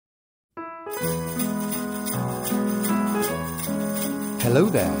Hello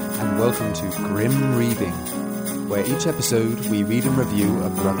there, and welcome to Grim Reading, where each episode we read and review a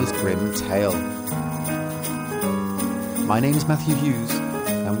Brothers Grimm tale. My name is Matthew Hughes,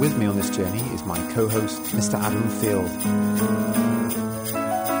 and with me on this journey is my co-host, Mr. Adam Field.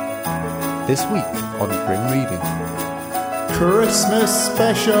 This week on Grim Reading, Christmas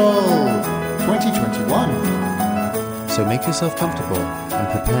Special 2021. So make yourself comfortable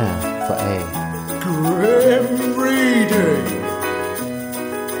and prepare for a Grim Reading.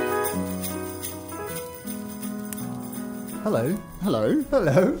 Hello. Hello.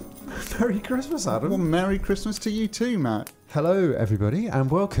 Hello. Merry Christmas, Adam. Well, Merry Christmas to you too, Matt. Hello, everybody, and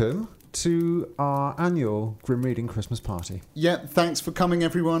welcome to our annual Grim Reading Christmas party. Yeah, thanks for coming,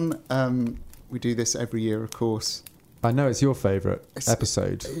 everyone. We do this every year, of course. I know it's your favourite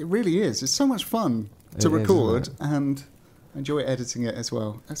episode. It really is. It's so much fun to record and enjoy editing it as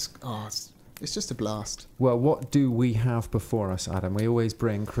well. It's just a blast. Well, what do we have before us, Adam? We always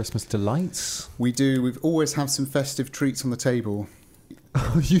bring Christmas delights. We do. We've always have some festive treats on the table.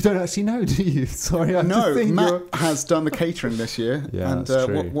 Oh, you don't actually know, do you? Sorry, I just think Matt has done the catering this year. Yeah, and that's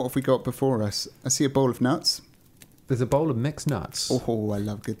true. What have we got before us? I see a bowl of nuts. There's a bowl of mixed nuts. Oh, I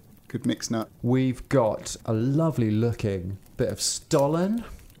love good mixed nut. We've got a lovely looking bit of stollen.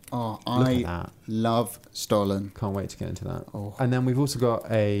 Oh, Look at I that. love stollen. Can't wait to get into that. Oh. And then we've also got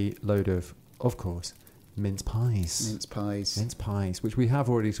a load of course, mince pies. Mince pies. Mince pies, which we have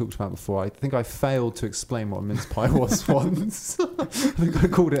already talked about before. I think I failed to explain what a mince pie was once. I think I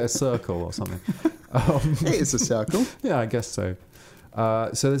called it a circle or something. It is a circle. Yeah, I guess so.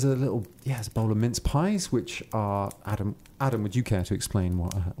 So there's a bowl of mince pies, which are Adam, would you care to explain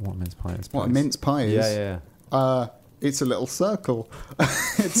what a mince pie is? What a mince pie is? Yeah. It's a little circle.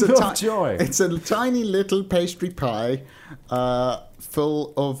 It's Joy. It's a tiny little pastry pie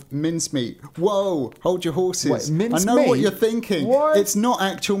full of mincemeat. Whoa, hold your horses. Wait, mincemeat? I know what you're thinking. What? It's not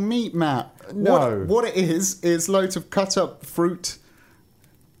actual meat, Matt. No. What it is loads of cut up fruit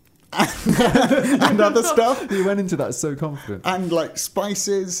and other stuff. You went into that so confident. And like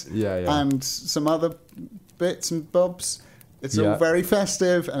spices. Yeah. And some other bits and bobs. It's all very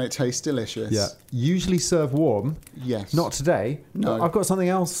festive and it tastes delicious. Yeah. Usually serve warm. Yes. Not today. No. I've got something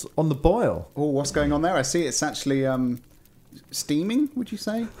else on the boil. Oh, what's going on there? I see it's actually steaming, would you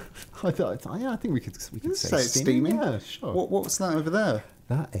say? I think we could say it's steaming. Yeah, sure. What's that over there?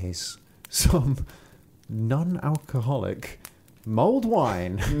 That is some non-alcoholic mulled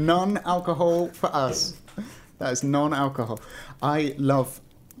wine. Non-alcohol for us. That is non-alcohol. I love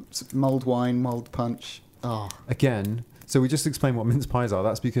mulled wine, mulled punch. Oh. Again, so we just explained what mince pies are.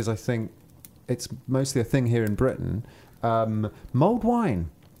 That's because I think it's mostly a thing here in Britain. Mulled wine.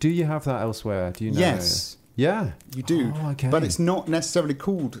 Do you have that elsewhere? Do you know? Yes. Yeah. You do. Oh, okay. But it's not necessarily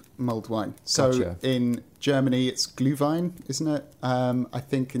called mulled wine. So Gotcha. In Germany, it's Glühwein, isn't it? I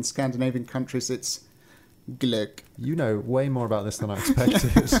think in Scandinavian countries, it's Glück. You know way more about this than I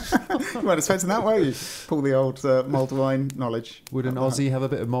expected. You weren't expecting that, were you? Pull the old mulled wine knowledge. Would an Aussie have a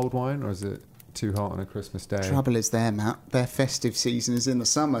bit of mulled wine, or is it too hot on a Christmas day? Trouble is there, Matt. Their festive season is in the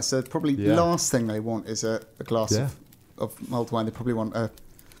summer, so probably the last thing they want is a glass of mulled wine. They probably want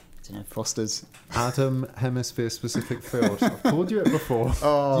Foster's. Adam, hemisphere specific Field. I've told you it before.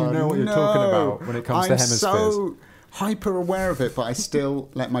 Oh, you know what you're talking about when it comes to hemispheres. I'm so hyper aware of it, but I still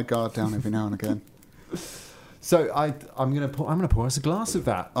let my guard down every now and again. So I'm gonna pour us a glass of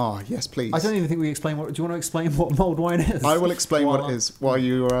that. Oh yes, please. I don't even think we explain what. Do you want to explain what mulled wine is? I will explain what it is while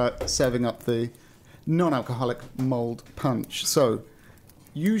you are serving up the non-alcoholic mulled punch. So,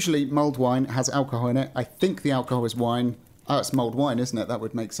 usually mulled wine has alcohol in it. I think the alcohol is wine. Oh, it's mulled wine, isn't it? That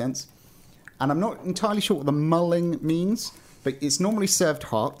would make sense. And I'm not entirely sure what the mulling means, but it's normally served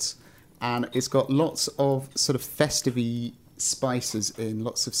hot, and it's got lots of sort of festive-y spices in,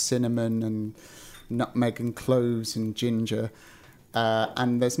 lots of cinnamon and nutmeg and cloves and ginger.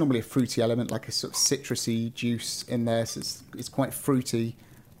 And there's normally a fruity element, like a sort of citrusy juice in there, so it's quite fruity.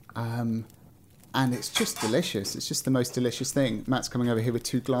 And it's just delicious. It's just the most delicious thing. Matt's coming over here with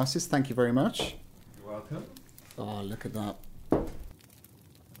 2 glasses. Thank you very much. You're welcome. Oh, look at that.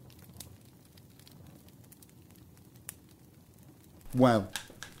 Well,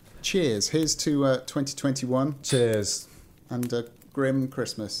 cheers. Here's to 2021. Cheers. And a grim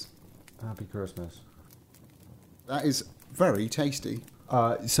Christmas. Happy Christmas. That is very tasty.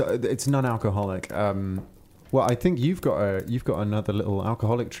 So it's non-alcoholic. Well, I think you've got another little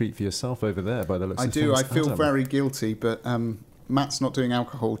alcoholic treat for yourself over there. By the looks, I of do. things. I feel Adam. very guilty, but Matt's not doing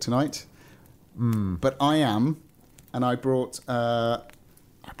alcohol tonight. But I am, and I brought in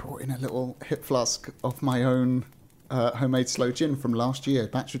a little hip flask of my own homemade sloe gin from last year,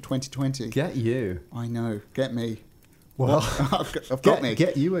 batch of 2020. Get you. I know. Get me. Well, I've got me.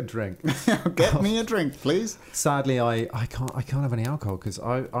 Get you a drink. Get me a drink, please. Sadly, I can't have any alcohol because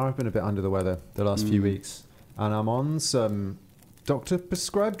I've been a bit under the weather the last few weeks, and I'm on some doctor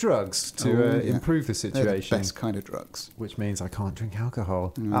prescribed drugs to improve the They're situation. the best kind of drugs. Which means I can't drink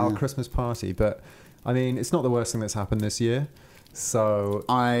alcohol at our Christmas party. But I mean, it's not the worst thing that's happened this year, so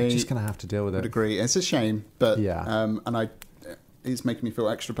I'm just gonna have to deal with Would it. agree. It's a shame, but Yeah. it's making me feel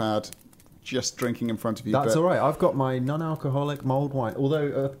extra bad just drinking in front of you. That's but all right. I've got my non-alcoholic mulled wine, although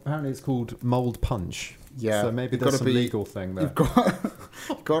apparently it's called mulled punch. Yeah, So maybe you've there's gotta some be- legal thing there.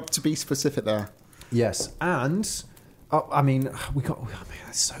 You've got to be specific there. Yes, and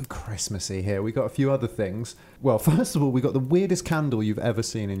it's so Christmassy here. We got a few other things. Well, first of all, we got the weirdest candle you've ever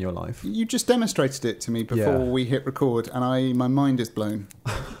seen in your life. You just demonstrated it to me before Yeah. we hit record, and my mind is blown.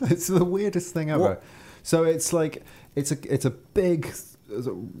 It's the weirdest thing ever. What? So it's like it's a big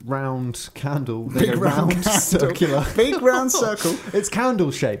round candle, Big round candle. circular, Big round circle. It's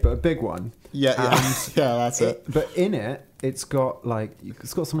candle shaped, but a big one. Yeah, And yeah, that's it. But in it, it's got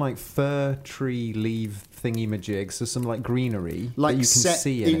some like fir tree leaf thingy majigs. So some like greenery that Like you can set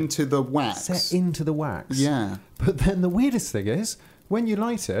see in into the wax. it. Set into the wax. Yeah. But then the weirdest thing is when you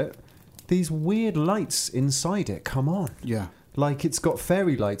light it, these weird lights inside it come on. Yeah. Like it's got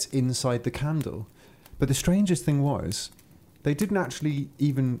fairy lights inside the candle. But the strangest thing was, they didn't actually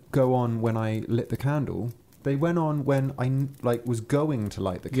even go on when I lit the candle. They went on when I was going to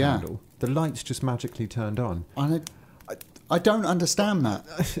light the Yeah. candle. The lights just magically turned on. I don't understand that.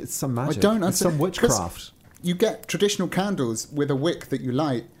 It's some magic. I don't It's some understand 'cause witchcraft. You get traditional candles with a wick that you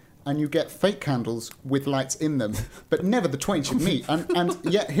light, and you get fake candles with lights in them, but never the twain should meet. And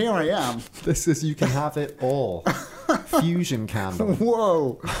yet here I am. This is, you can have it all. Fusion candle.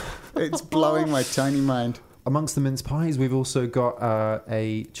 Whoa, it's blowing my tiny mind. Amongst the mince pies, we've also got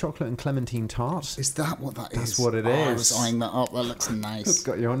a chocolate and clementine tart. Is that what that is? That's what it I is. was eyeing that up. That looks It's nice.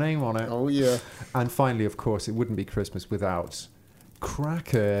 got your name on it. Oh yeah. And finally, of course, it wouldn't be Christmas without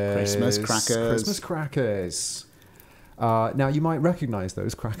crackers. Christmas crackers. Christmas crackers. Now, you might recognise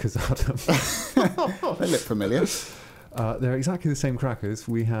those crackers, Adam. They look familiar. They're exactly the same crackers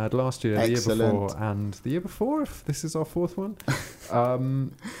we had last year, the year Excellent. before, and the year before, if this is our fourth one.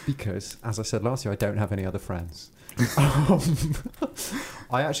 Because, as I said last year, I don't have any other friends.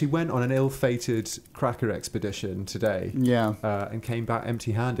 I actually went on an ill-fated cracker expedition today Yeah. and came back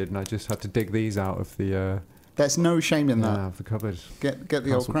empty-handed, and I just had to dig these out of the There's no shame in that. of the cupboard. Get the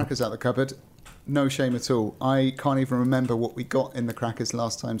old Castle. crackers out of the cupboard. No shame at all. I can't even remember what we got in the crackers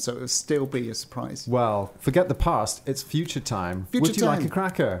last time, so it'll still be a surprise. Well, forget the past. It's future time. Future Would you like time. a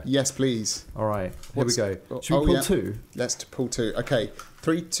cracker? Yes, please. All right, here What's- we go. oh, Should we oh, pull yeah. two? Let's pull two. Okay,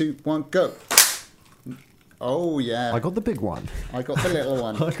 3, 2, 1, go. Oh yeah, I got the big one. I got the little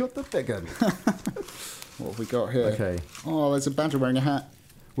one. I got the big one. What have we got here? Okay. Oh, there's a badger wearing a hat.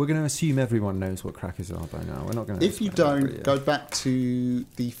 We're going to assume everyone knows what crackers are by now. We're not going to. If you don't, go back to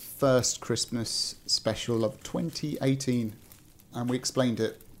the first Christmas special of 2018, and we explained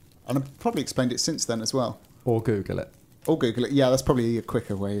it, and I've probably explained it since then as well. Or Google it. Or Google it. Yeah, that's probably a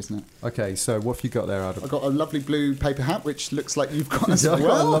quicker way, isn't it? Okay, so what have you got there, Adam? I've got a lovely blue paper hat, which looks like you've got as Yeah, I've got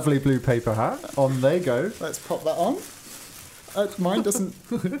a well. lovely blue paper hat. On they go. Let's pop that on. Mine doesn't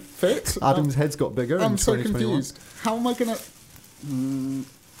fit. Adam's head's got bigger. I'm in so 2021. confused. How am I going to...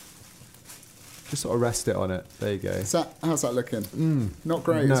 Just sort of rest it on it. There you go. How's that looking? Not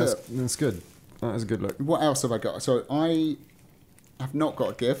great, No, is it's, it? it's good. That is a good look. What else have I got? So I have not got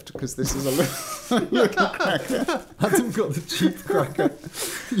a gift because this is a little cracker. Adam got the cheap cracker.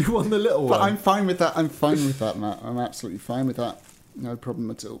 You want the little But one. I'm fine with that. I'm fine with that, Matt. I'm absolutely fine with that. No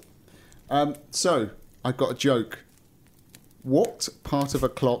problem at all. So I've got a joke. What part of a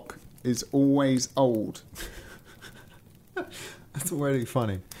clock is always old? That's already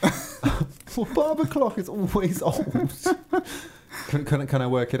funny. Well, barber clock is always old. Can I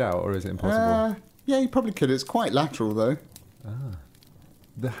work it out, or is it impossible? Yeah, you probably could. It's quite lateral though.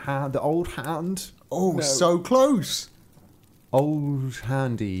 The old hand. Oh, No. so close. Old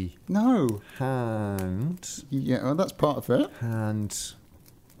handy No. hand. Yeah, well, that's part of it. Hand.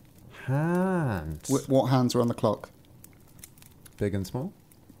 What hands are on the clock? Big and small.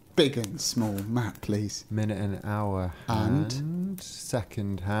 Big and small. Matt, please. Minute and hour. And? Hand.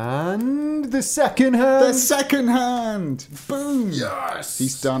 Second hand. The second hand. The second hand. Boom. Yes.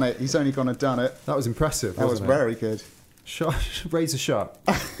 He's done it. He's only gone and done it. That was impressive. That was wasn't it? very good. Razor sharp.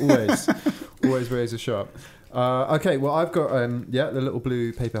 Always. Always razor sharp. Okay, well, I've got the little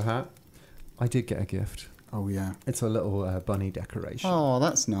blue paper hat. I did get a gift. Oh yeah. It's a little bunny decoration. Oh,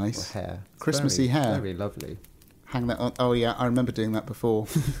 that's Or nice. hair. It's Christmassy very, hair. Very lovely. Hang that on. Oh yeah, I remember doing that before.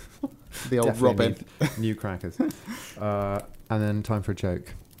 The old Definitely Robin. need new crackers. And then time for a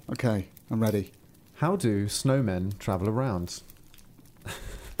joke. Okay, I'm ready. How do snowmen travel around?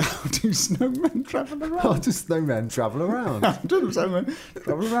 How do snowmen travel How around? do snowmen travel around? How do snowmen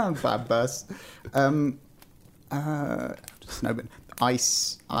travel around? Bad burst. Snowmen.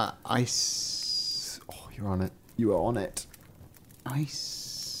 Ice. Oh, you're on it. You are on it.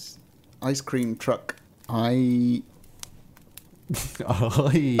 Ice cream truck. I.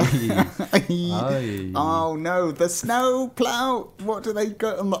 Aye. Aye. Oh no, the snow plow. What do they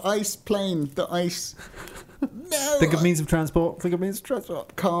got on the ice plane? The ice. No. Think of means of transport. Think of means of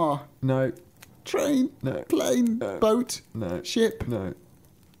transport. Car, No. train, No. plane, No. boat, No. ship, No.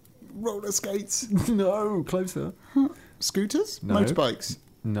 roller skates, No. Closer. scooters, No. motorbikes,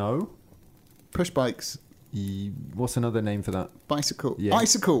 No. push bikes, What's another name for that? bicycle, Yeah.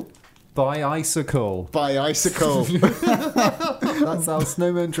 icicle, Bicycle. bicycle. That's how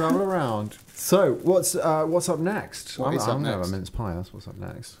snowmen travel around. So, what's up next? What is up I'm gonna have next? a mince pie. That's what's up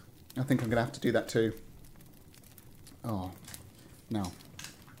next. I think I'm gonna have to do that too. Oh, no.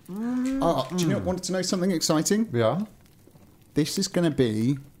 Oh, do you know? Wanted to know something exciting? Yeah. This is going to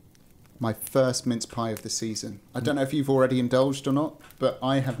be my first mince pie of the season. I don't know if you've already indulged or not, but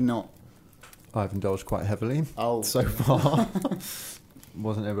I have not. I've indulged quite heavily Oh, so far.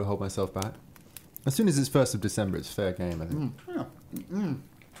 Wasn't able to hold myself back. As soon as it's 1st of December, it's fair game, I think. yeah.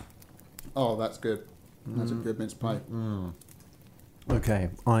 Oh, that's good. That's a good mince pie. Okay,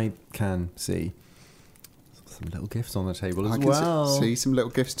 I can see some little gifts on the table as I can well. see some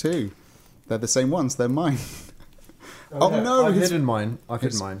little gifts too. They're the same ones. They're mine. Oh, no, I've his- hidden mine. I've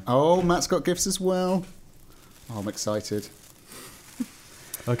hidden mine. Oh, Matt's got gifts as well. Oh, I'm excited.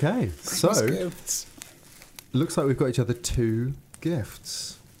 Okay, Christmas so gifts. looks like we've got each other 2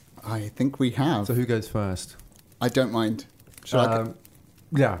 gifts. I think we have. So who goes first? I don't mind. Should I go?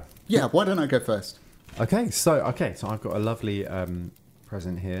 Yeah. Yeah, why don't I go first? Okay, so I've got a lovely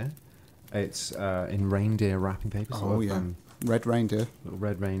present here. It's in reindeer wrapping paper. So Oh, I've, yeah. Red reindeer. little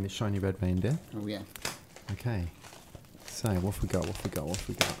red reindeer, shiny red reindeer. Oh, yeah. Okay. So what have we got?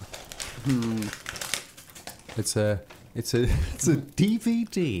 It's a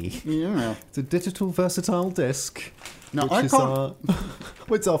DVD. Yeah. It's a digital versatile disc. Now, which I is can't-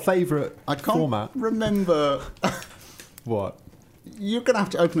 what's our favourite I can't format? remember. What? You're going to have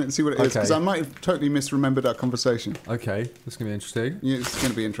to open it and see what it is, Okay. because I might have totally misremembered our conversation. Okay, this is gonna be interesting. Yeah, it's going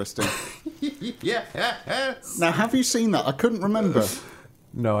to be interesting. Yeah. Now, have you seen that? I couldn't remember.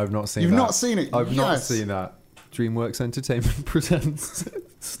 No, I've not seen You've that. not seen it? I've not Yes. seen that. DreamWorks Entertainment presents,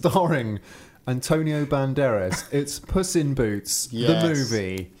 starring Antonio Banderas. It's Puss in Boots, Yes. the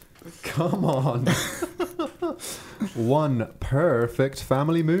movie. Come on. One perfect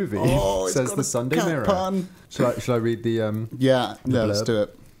family movie, Oh, it's says got the a Sunday cat Mirror. pun. Shall I read the Yeah, The let's blurb. do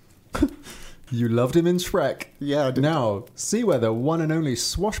it. You loved him in Shrek. Yeah, I did. Now, see where the one and only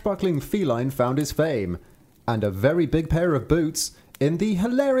swashbuckling feline found his fame. And a very big pair of boots in the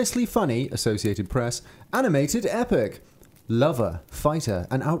hilariously funny, Associated Press, animated epic. Lover, fighter,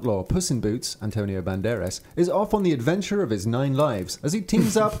 and outlaw Puss in Boots, Antonio Banderas, is off on the adventure of his 9 lives as he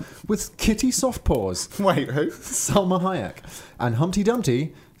teams up with Kitty Softpaws, Wait, who? Salma Hayek, and Humpty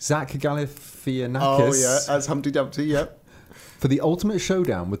Dumpty, Zach Galifianakis, Oh, yeah, as Humpty Dumpty, yep. for the ultimate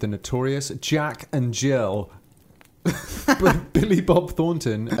showdown with the notorious Jack and Jill, Billy Bob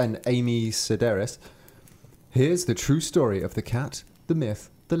Thornton and Amy Sedaris. Here's the true story of the cat, the myth,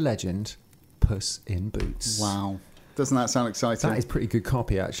 the legend, Puss in Boots. Wow. Doesn't that sound exciting? That is pretty good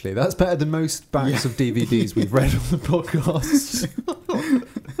copy, actually. That's better than most backs of DVDs we've read on the podcast.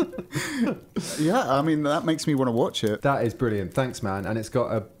 Yeah, I mean, that makes me want to watch it. That is brilliant. Thanks, man. And it's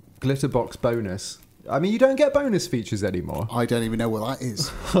got a glitter box bonus. I mean, you don't get bonus features anymore. I don't even know what that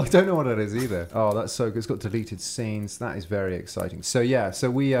is. I don't know what that is either. Oh, that's so good. It's got deleted scenes. That is very exciting. So, yeah. So,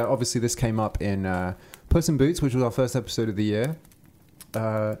 we obviously, this came up in Puss in Boots, which was our first episode of the year.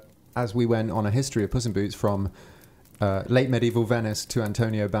 As we went on a history of Puss in Boots from late medieval Venice to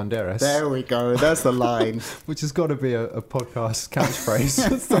Antonio Banderas. There we go. There's the line. Which has got to be a podcast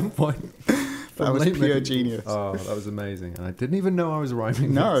catchphrase at some point. That From was late pure medieval- genius. Oh, that was amazing. And I didn't even know I was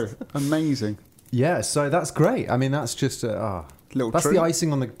rhyming. No, that. amazing. Yeah, so that's great. I mean, that's just Little that's treat. the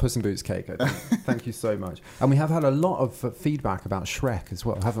icing on the Puss in Boots cake, I think. Thank you so much. And we have had a lot of feedback about Shrek as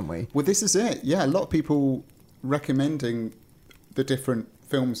well, haven't we? Well, this is it. Yeah, a lot of people recommending the different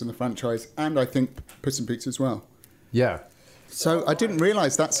films in the franchise, and I think Puss in Boots as well. Yeah. So I didn't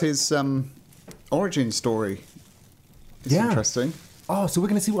realise that's his origin story. It's Yeah. interesting. Oh, so we're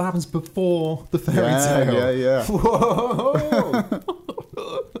going to see what happens before the fairy tale. Yeah, yeah, yeah. Whoa!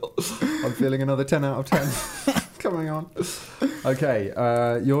 I'm feeling another 10 out of 10. coming on? Okay,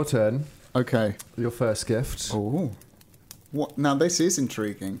 your turn. Okay. Your first gift. Oh. What? Now, this is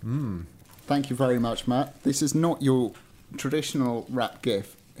intriguing. Thank you very much, Matt. This is not your traditional wrap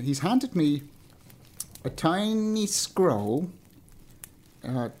gift. He's handed me a tiny scroll,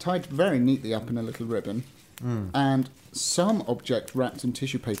 tied very neatly up in a little ribbon, and some object wrapped in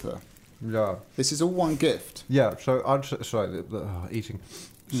tissue paper. Yeah. This is all one gift. Yeah, so I'd say... Sorry, eating.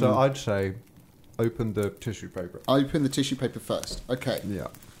 So I'd say open the tissue paper. Open the tissue paper first. Okay. Yeah.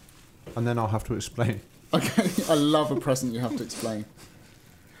 And then I'll have to explain. Okay. I love a present you have to explain.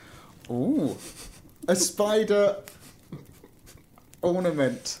 Ooh. A spider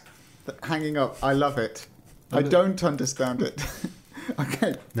ornament hanging up. I love it. I don't understand it.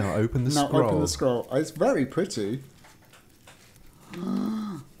 Okay. Now open the Now scroll. open the scroll. It's very pretty.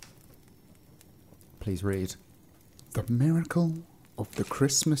 Please read. The Miracle of the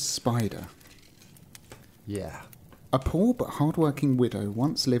Christmas Spider. Yeah. A poor but hard-working widow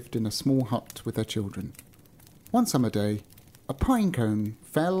once lived in a small hut with her children. One summer day, a pine cone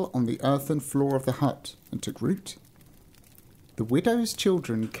fell on the earthen floor of the hut and took root. The widow's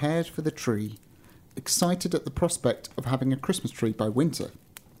children cared for the tree, excited at the prospect of having a Christmas tree by winter.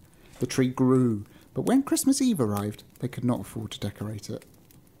 The tree grew, but when Christmas Eve arrived, they could not afford to decorate it.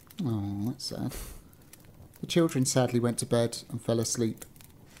 Oh, that's sad. The children sadly went to bed and fell asleep.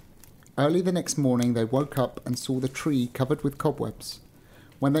 Early the next morning, they woke up and saw the tree covered with cobwebs.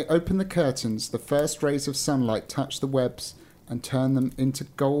 When they opened the curtains, the first rays of sunlight touched the webs and turned them into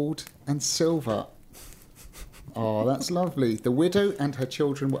gold and silver. Oh, that's lovely. The widow and her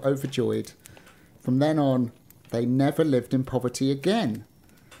children were overjoyed. From then on, they never lived in poverty again.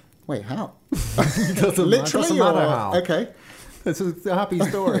 Wait, how? Literally, matter how. Okay. It's a happy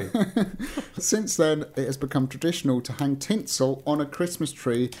story. Since then, it has become traditional to hang tinsel on a Christmas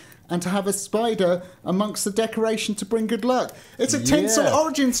tree and to have a spider amongst the decoration to bring good luck. It's a tinsel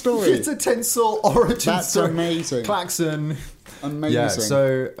origin story. It's a tinsel origin That's story. amazing. Klaxon. Amazing. Yeah,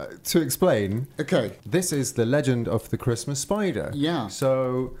 so to explain, Okay. this is the legend of the Christmas spider. Yeah.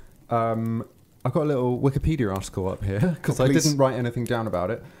 So I've got a little Wikipedia article up here because I please. didn't write anything down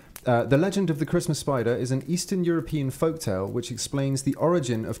about it. The legend of the Christmas spider is an Eastern European folktale which explains the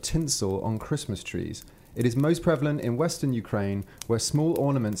origin of tinsel on Christmas trees. It is most prevalent in western Ukraine, where small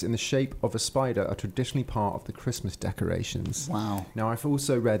ornaments in the shape of a spider are traditionally part of the Christmas decorations. Wow. Now, I've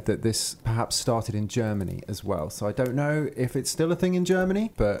also read that this perhaps started in Germany as well. So I don't know if it's still a thing in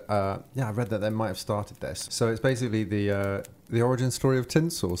Germany, but yeah, I read that they might have started this. So it's basically the origin story of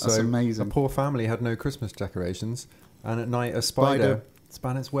tinsel. So That's amazing. a poor family had no Christmas decorations, and at night a spider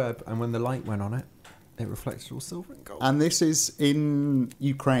span its web, and when the light went on it, it reflected all silver and gold. And this is in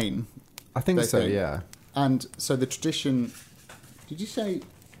Ukraine. I think they so, think. yeah. And so the tradition... Did you say...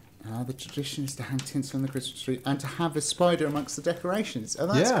 the tradition is to hang tinsel on the Christmas tree and to have a spider amongst the decorations. Oh,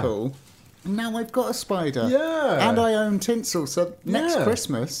 that's Yeah. cool. And now I've got a spider. Yeah. And I own tinsel, so next Yeah.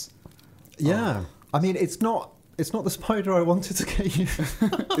 Christmas... Yeah. I mean, it's not the spider I wanted to get you.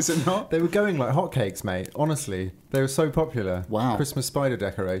 Is it not? They were going like hotcakes, mate. Honestly, they were so popular. Wow. Christmas spider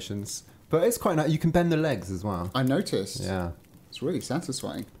decorations. But it's quite nice. You can bend the legs as well. I noticed. Yeah. It's really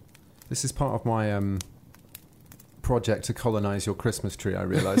satisfying. This is part of my project to colonise your Christmas tree, I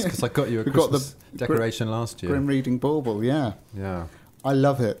realised, because I got you a We've got Christmas the decoration last year. Grim Reading Bauble, yeah. Yeah. I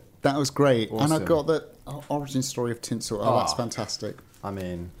love it. That was great. And Awesome. I've got the origin story of tinsel. Oh, that's Ah. fantastic. I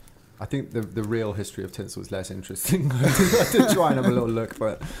mean, I think the real history of tinsel is less interesting. I did try and have a little look,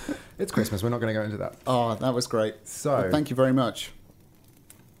 but it's Christmas. We're not going to go into that. Oh, that was great. So, Well, thank you very much.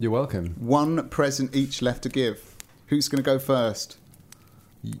 you're welcome. One present each left to give. Who's going to go first?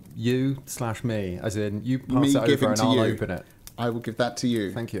 You/me, as in you pass Me it over giving and to I'll you. open it. I will give that to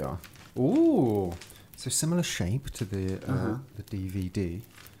you. Thank you. Ooh, so similar shape to the DVD.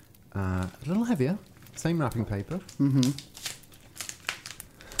 A little heavier, same wrapping paper. Mm-hmm.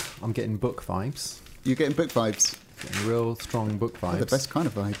 I'm getting book vibes. You're getting book vibes. Getting real strong book vibes. The best kind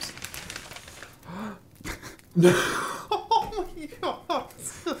of vibes. Oh my god!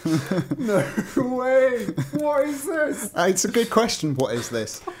 No way! What is this? It's a good question. What is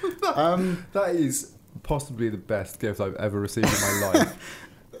this? That is possibly the best gift I've ever received in my life.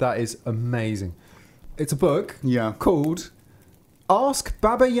 That is amazing. It's a book Yeah. called Ask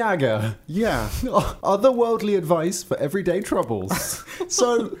Baba Yaga. Yeah. Otherworldly advice for everyday troubles.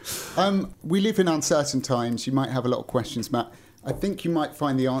 So, we live in uncertain times. You might have a lot of questions, Matt. I think you might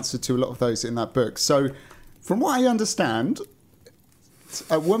find the answer to a lot of those in that book. So, from what I understand,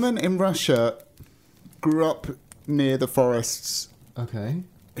 a woman in Russia grew up near the forests, Okay.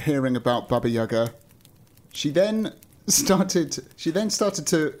 hearing about Baba Yaga. She then started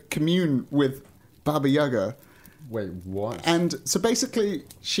to commune with Baba Yaga, Wait, what? And so basically,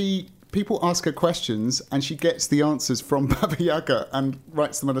 people ask her questions, and she gets the answers from Baba Yaga and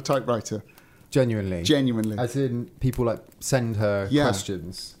writes them on a typewriter. Genuinely? Genuinely. As in, people like send her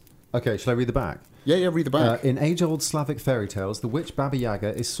questions. Okay, shall I read the back? Yeah, read the back. In age-old Slavic fairy tales, the witch Baba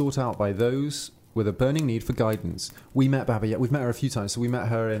Yaga is sought out by those with a burning need for guidance. We met Baba Yaga. We've met her a few times. So we met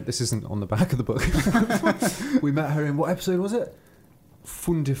her in... This isn't on the back of the book. We met her in... What episode was it?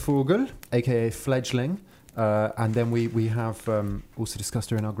 Fundevogel, a.k.a. Fledgling. And then we have also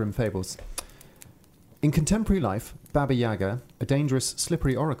discussed her in our Grim Fables. In contemporary life, Baba Yaga, a dangerous,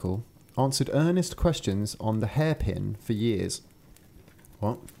 slippery oracle, answered earnest questions on the hairpin for years.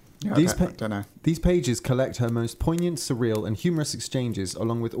 What? Yeah, I don't know. These pages collect her most poignant, surreal, and humorous exchanges,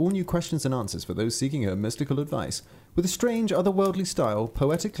 along with all new questions and answers for those seeking her mystical advice. With a strange, otherworldly style,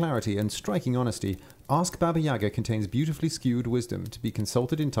 poetic clarity, and striking honesty, Ask Baba Yaga contains beautifully skewed wisdom to be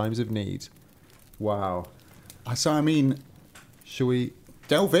consulted in times of need. Wow. So, I mean... Shall we...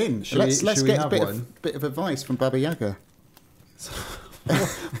 Delve in. Let's get a bit of advice from Baba Yaga.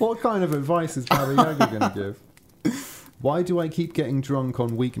 What kind of advice is Baba Yaga going to give? Why do I keep getting drunk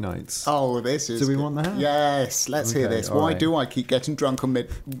on weeknights? Oh, this is... Do we want that? Yes, let's hear this. Why do I keep getting drunk on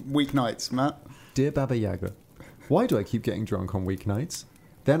weeknights, Matt? Dear Baba Yaga, why do I keep getting drunk on weeknights?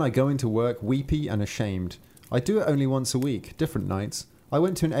 Then I go into work weepy and ashamed. I do it only once a week, different nights. I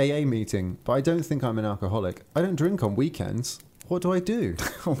went to an AA meeting, but I don't think I'm an alcoholic. I don't drink on weekends. What do I do?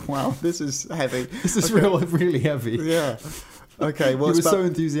 Oh, wow, this is heavy. This is really heavy. Yeah. Okay, you were so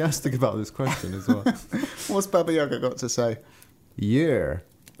enthusiastic about this question as well. What's Baba Yaga got to say? Yeah.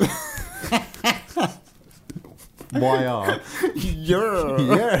 YR.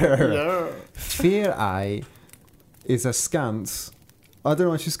 Yeah. Fear I is askance. I don't know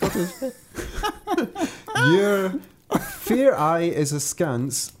what she's got to say. Fear I is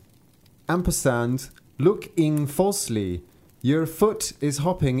askance. Ampersand. Looking falsely. Your foot is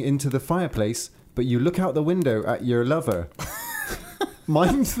hopping into the fireplace, but you look out the window at your lover.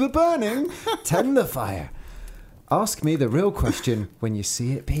 Mind the burning, tend the fire. Ask me the real question when you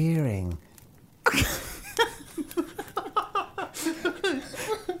see it peering.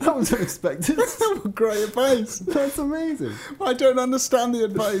 That was unexpected. Great advice. That's amazing. I don't understand the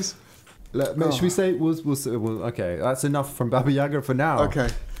advice. Should we say okay, that's enough from Baba Yaga for now. Okay.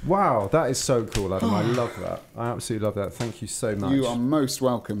 Wow, that is so cool, Adam. I love that. I absolutely love that. Thank you so much. You are most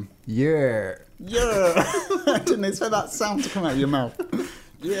welcome. Yeah. I didn't expect that sound to come out of your mouth.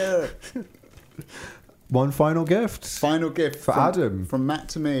 Yeah. One final gift. Final gift for Adam. From Matt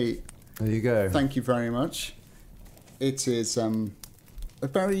to me. There you go. Thank you very much. It is a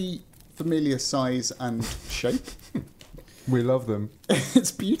very familiar size and shape. We love them.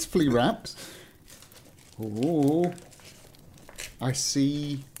 It's beautifully wrapped. Oh, I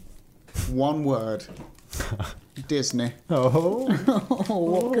see one word. Disney. Oh,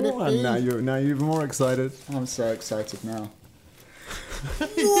 what could it be? And now you're even more excited. I'm so excited now.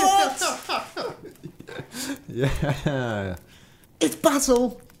 What? Yeah. It's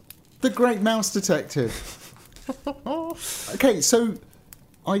Basil, the Great Mouse Detective. Okay, so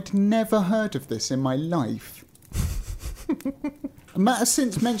I'd never heard of this in my life. Matt has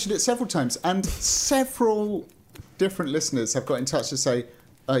since mentioned it several times, and several different listeners have got in touch to say,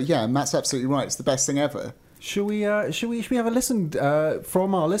 yeah, Matt's absolutely right, it's the best thing ever. Should we have a listen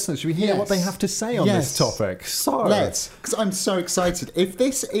from our listeners? Should we hear what they have to say on this topic? So let's, because I'm so excited. If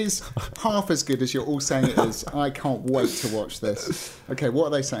this is half as good as you're all saying it is, I can't wait to watch this. Okay, what are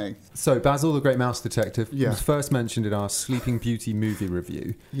they saying? So Basil the Great Mouse Detective was first mentioned in our Sleeping Beauty movie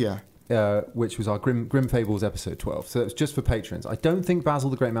review. Yeah. Which was our Grim Fables episode 12. So it's just for patrons. I don't think Basil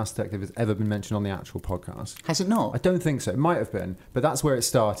the Great Mouse Detective has ever been mentioned on the actual podcast. Has it not? I don't think so. It might have been, but that's where it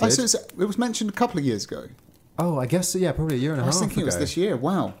started. Oh, so it was mentioned a couple of years ago. Oh, I guess, yeah, probably a year and a half ago. I was thinking it was this year.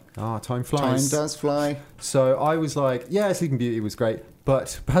 Wow. Ah, time flies. Time does fly. So I was like, yeah, Sleeping Beauty was great,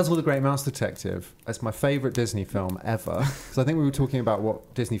 but Basil the Great Mouse Detective is my favourite Disney film ever. So I think we were talking about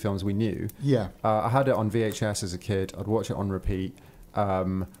what Disney films we knew. Yeah. I had it on VHS as a kid. I'd watch it on repeat.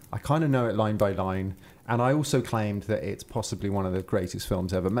 I kind of know it line by line. And I also claimed that it's possibly one of the greatest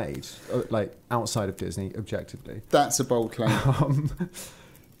films ever made, like outside of Disney, objectively. That's a bold claim.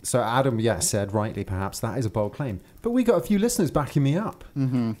 So Adam, said rightly perhaps that is a bold claim. But we got a few listeners backing me up.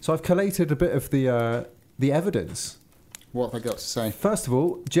 Mm-hmm. So I've collated a bit of the evidence. What have they got to say? First of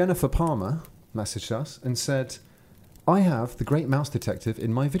all, Jennifer Palmer messaged us and said, I have The Great Mouse Detective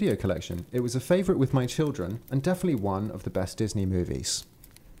in my video collection. It was a favourite with my children and definitely one of the best Disney movies.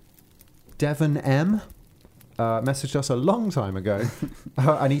 Devon M. Messaged us a long time ago.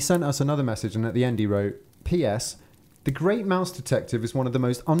 And he sent us another message, and at the end he wrote, P.S. The Great Mouse Detective is one of the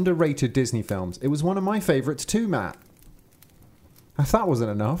most underrated Disney films. It was one of my favourites too, Matt. If that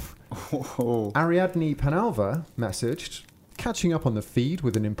wasn't enough, Ariadne Panalva messaged, catching up on the feed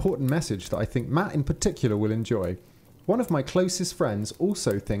with an important message that I think Matt in particular will enjoy. One of my closest friends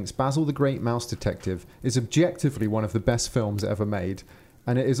also thinks Basil the Great Mouse Detective is objectively one of the best films ever made,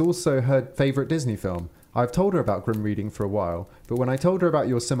 and it is also her favourite Disney film. I've told her about Grim Reading for a while, but when I told her about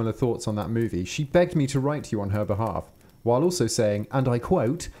your similar thoughts on that movie, she begged me to write to you on her behalf, while also saying, and I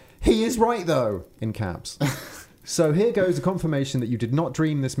quote, "He is right though," in caps. So here goes a confirmation that you did not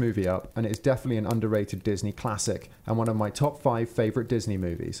dream this movie up, and it is definitely an underrated Disney classic, and one of my top 5 favourite Disney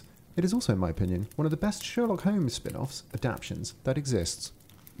movies. It is also, in my opinion, one of the best Sherlock Holmes spin-offs, adaptions, that exists.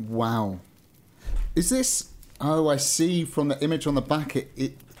 Wow. Is this... Oh, I see from the image on the back,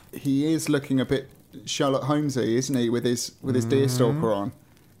 he is looking a bit Sherlock Holmesy, isn't he, with his deerstalker on?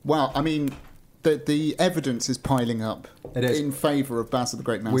 Wow, I mean, the evidence is piling up in favour of Basil the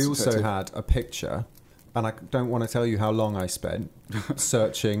Great Mouse We Detective. also had a picture, and I don't want to tell you how long I spent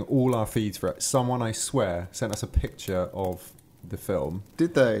searching all our feeds for it. Someone, I swear, sent us a picture of the film.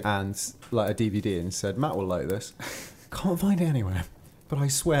 Did they? And like a DVD and said, Matt will like this. Can't find it anywhere. But I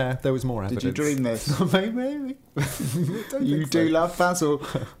swear there was more evidence. Did you dream this? Maybe. You do love Basil.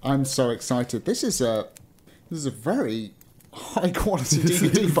 I'm so excited. This is a very high quality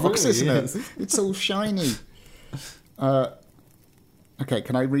DVD box, really isn't is. it? It's all shiny. Okay,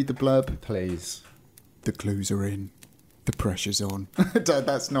 can I read the blurb? Please. The clues are in. The pressure's on.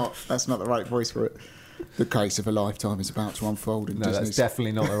 That's not the right voice for it. The case of a lifetime is about to unfold in No, Disney's... that's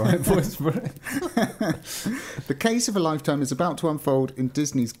definitely not the right voice for it. The case of a lifetime is about to unfold in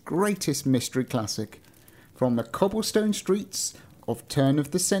Disney's greatest mystery classic. From the cobblestone streets of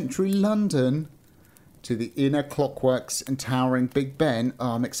turn-of-the-century London to the inner clockworks and towering Big Ben,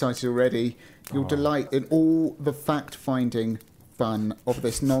 I'm excited already, you'll delight in all the fact-finding fun of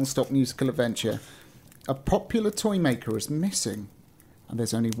this non-stop musical adventure. A popular toy maker is missing, and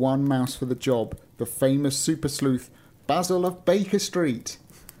there's only one mouse for the job, the famous super sleuth Basil of Baker Street.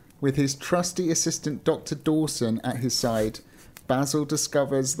 With his trusty assistant Dr. Dawson at his side, Basil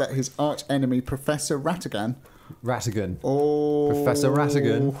discovers that his arch-enemy Professor Rattigan... Rattigan. Oh... Professor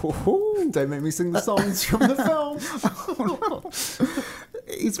Rattigan. Don't make me sing the songs from the film.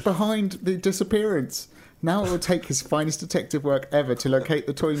 Is behind the disappearance. Now it will take his finest detective work ever to locate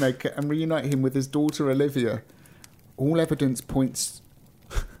the toy maker and reunite him with his daughter Olivia. All evidence points...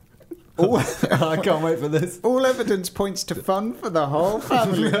 I can't wait for this. All evidence points to fun for the whole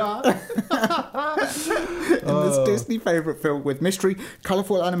family. In this Disney favourite film with mystery,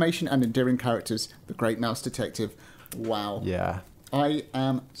 colourful animation and endearing characters, The Great Mouse Detective. Wow. Yeah. I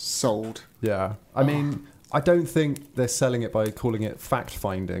am sold. Yeah. I mean, I don't think they're selling it by calling it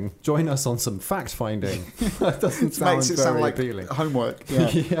fact-finding. Join us on some fact-finding. That doesn't sound Makes it very sound like appealing. homework. Yeah.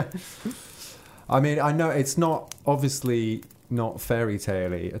 Yeah. I mean, I know it's not obviously not fairy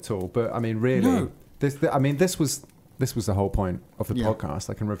tale-y at all, but I mean, really, No. this was the whole point of the Yeah. podcast.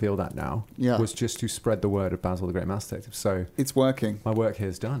 I can reveal that now. Yeah. Was just to spread the word of Basil the Great Mouse Detective. So It's working. my work here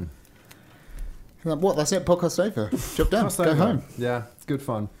is done. What? That's it. Podcast over. Job done. Cross Go over. home. Yeah, it's good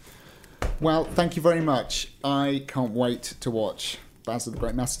fun. Well, thank you very much. I can't wait to watch Basil the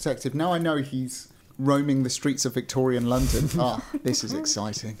Great Mouse Detective. Now I know he's roaming the streets of Victorian London. This is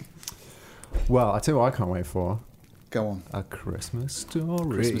exciting. Well, I tell you what I can't wait for. Go on. A Christmas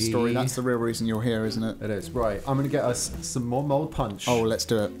Story. Christmas Story. That's the real reason you're here, isn't it? It is. Right, I'm going to get us some more Mold Punch. Oh, let's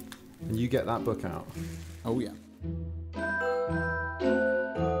do it. And you get that book out. Oh, yeah.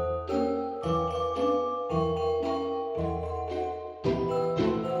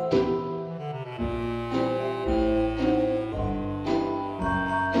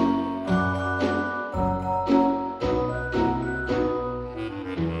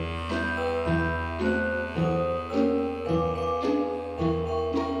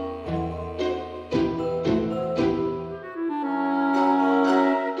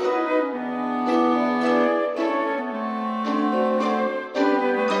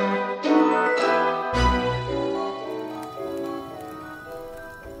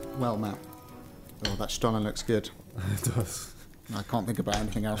 Well, Matt. Oh, that Stollen looks good. It does. I can't think about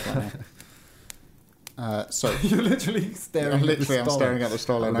anything else right now. So You're literally staring I'm at the staring Stollen. at the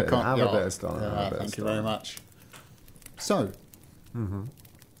Stollen. I can't. Have a bit of Stollen. Yeah, have a bit of thank you Stollen. very much. So,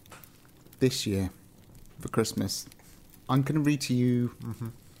 this year for Christmas, I'm going to read to you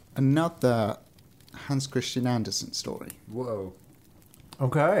another Hans Christian Andersen story, Whoa.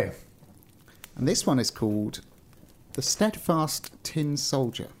 Okay. and this one is called "The Steadfast Tin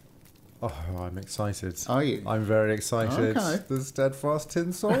Soldier." Oh, I'm excited. Are you? I'm very excited. Okay. The Steadfast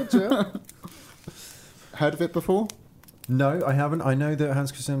Tin Soldier. Heard of it before? No, I haven't. I know that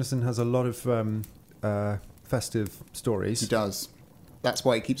Hans Christian Andersen has a lot of festive stories. He does. That's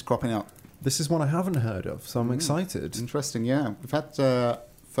why it keeps cropping up. This is one I haven't heard of, so I'm excited. Interesting, yeah. We've had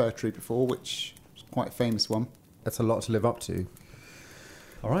Fir Tree before, which is quite a famous one. That's a lot to live up to.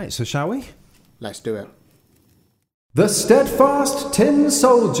 All right, so shall we? Let's do it. The Steadfast Tin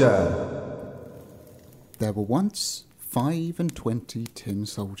Soldier. There were once 25 tin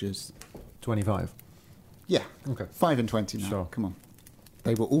soldiers. 25. Yeah, Okay. 5 and 20 now. Sure. Come on.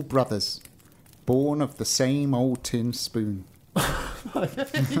 They were all brothers, born of the same old tin spoon.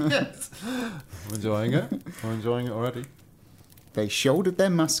 Yes. I'm enjoying it. I'm enjoying it already. They shouldered their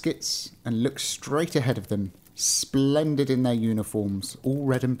muskets and looked straight ahead of them, splendid in their uniforms, all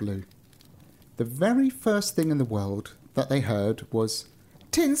red and blue. The very first thing in the world that they heard was,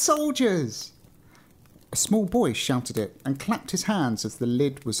 "Tin soldiers!" A small boy shouted it and clapped his hands as the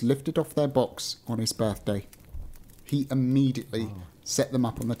lid was lifted off their box on his birthday. He immediately set them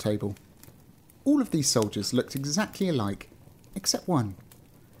up on the table. All of these soldiers looked exactly alike, except one.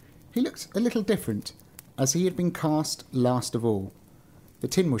 He looked a little different, as he had been cast last of all. The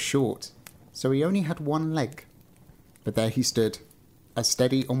tin was short, so he only had one leg. But there he stood, as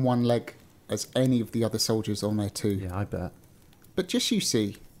steady on one leg as any of the other soldiers on there too. Yeah, I bet. But just you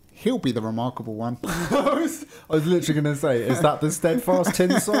see, he'll be the remarkable one. I was literally going to say, is that the Steadfast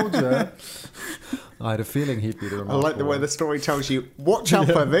Tin Soldier? I had a feeling he'd be the I remarkable like the way one. the story tells you, watch out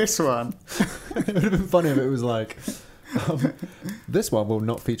for this one. It would have been funny if it was like, this one will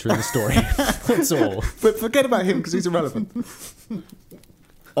not feature in the story. That's all. But forget about him because he's irrelevant.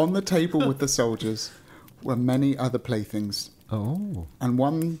 On the table with the soldiers were many other playthings, Oh. and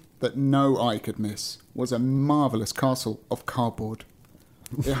one that no eye could miss was a marvellous castle of cardboard.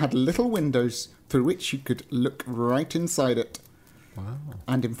 It had little windows through which you could look right inside it. Wow.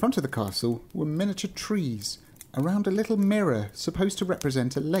 And in front of the castle were miniature trees around a little mirror supposed to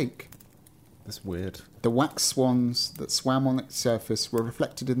represent a lake. That's weird. The wax swans that swam on its surface were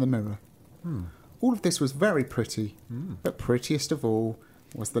reflected in the mirror. All of this was very pretty, but prettiest of all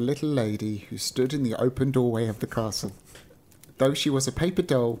was the little lady who stood in the open doorway of the castle. Though she was a paper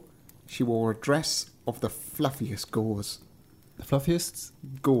doll, she wore a dress of the fluffiest gauze. The fluffiest?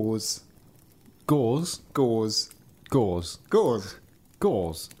 Gauze. Gauze? Gauze. Gauze. Gauze.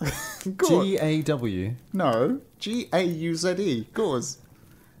 Gauze. Gauze. G-A-W. No, G-A-U-Z-E. Gauze.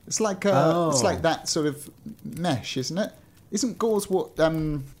 It's like it's like that sort of mesh, isn't it? Isn't gauze what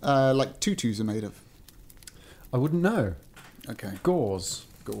like tutus are made of? I wouldn't know. Okay, Gauze.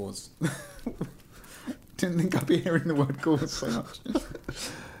 gauze. Didn't think I'd be hearing the word gauze so much.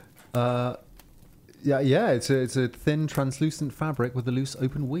 Yeah. It's a thin, translucent fabric with a loose,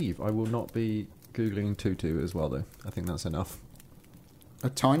 open weave. I will not be googling tutu as well, though. I think that's enough. A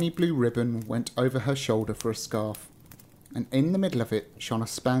tiny blue ribbon went over her shoulder for a scarf, and in the middle of it shone a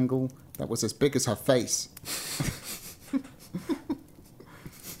spangle that was as big as her face.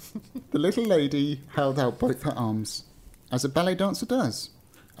 The little lady held out both her arms, as a ballet dancer does,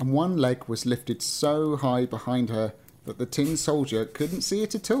 and one leg was lifted so high behind her that the tin soldier couldn't see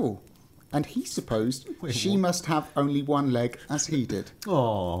it at all, and he supposed she must have only one leg as he did,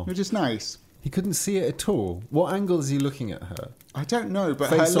 Oh, which is nice. he couldn't see it at all. What angle is he looking at her? I don't know, but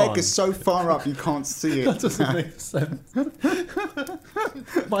Face her leg on. is so far up you can't see it. That doesn't make sense.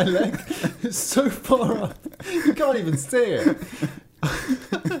 My leg is so far up, you can't even see it.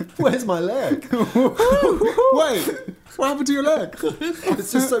 Where's my leg? Wait, what happened to your leg?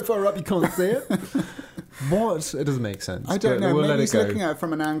 It's just so far up you can't see it. What? It doesn't make sense. I don't but know. We'll Maybe let it he's go. looking at it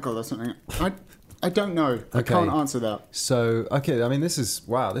from an angle or something. I don't know. I Okay. can't answer that. So, okay, I mean, this is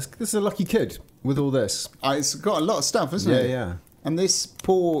a lucky kid with all this. It's got a lot of stuff, isn't it? Yeah. And this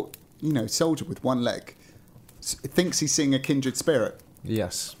poor, soldier with one leg thinks he's seeing a kindred spirit.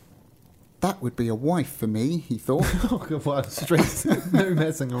 Yes. That would be a wife for me, he thought. Oh, God, well, straight. No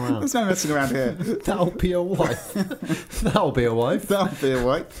messing around. There's no messing around here. That'll be a wife. That'll be a wife. That'll be a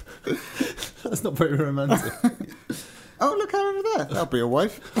wife. That's not very romantic. Oh, look out over there. That'll be a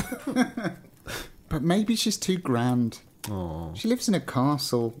wife. But maybe she's too grand. Oh. She lives in a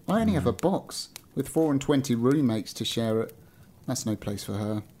castle. I only have a box with 24 roommates to share it. That's no place for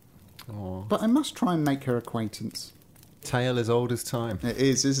her. Oh. But I must try and make her acquaintance. Tale as old as time. It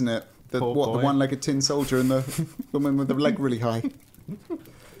is, isn't it? The Poor the boy. one-legged tin soldier and the woman with the leg really high.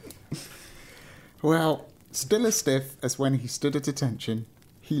 Well, still as stiff as when he stood at attention,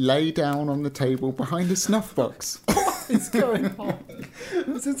 he lay down on the table behind a snuff box. What is going on?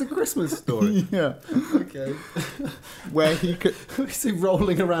 This is a Christmas story. Yeah. Okay. Where he could... Is he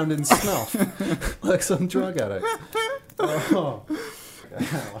rolling around in snuff like some drug addict? Oh.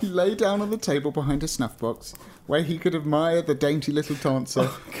 hell? He lay down on the table behind a snuff box, where he could admire the dainty little dancer,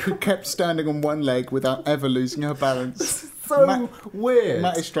 who kept standing on one leg without ever losing her balance. So weird.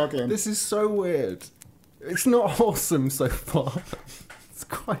 Matt is struggling. This is so weird. It's not wholesome so far. It's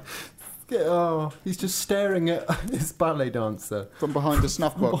quite... Oh, he's just staring at his ballet dancer. From behind a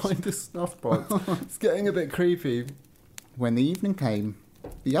snuff box. Behind a snuff box. It's getting a bit creepy. When the evening came,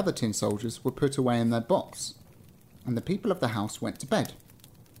 the other tin soldiers were put away in their box, and the people of the house went to bed.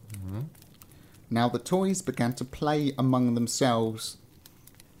 Mm-hmm. Now the toys began to play among themselves.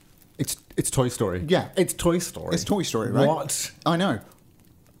 It's Toy Story. Yeah. It's Toy Story. It's Toy Story, right? What? I know.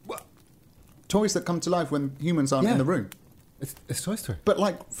 Toys that come to life when humans aren't Yeah. in the room. It's Toy Story. But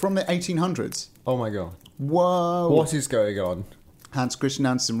like from the 1800s. Oh my god. Whoa. What is going on? Hans Christian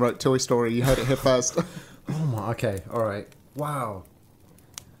Andersen wrote Toy Story. You heard it here first. Oh my... Okay, alright. Wow.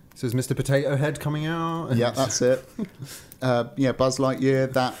 So is Mr. Potato Head coming out? Yeah, that's it. Buzz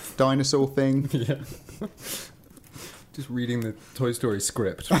Lightyear, that dinosaur thing. Yeah. Just reading the Toy Story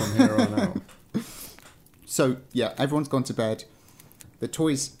script from here on out. So, yeah, everyone's gone to bed. The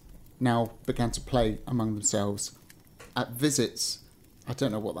toys now began to play among themselves at visits. I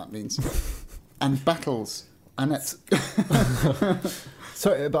don't know what that means. And battles. And at...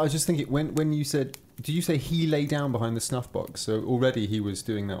 Sorry, but I was just thinking, when you said... Did you say he lay down behind the snuff box? So already he was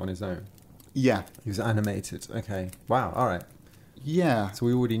doing that on his own? Yeah. He was animated. Okay. Wow, alright. Yeah. So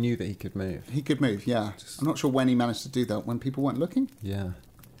we already knew that he could move. He could move, yeah. I'm not sure when he managed to do that, when people weren't looking. Yeah.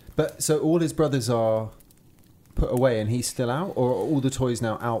 But so all his brothers are put away and he's still out? Or are all the toys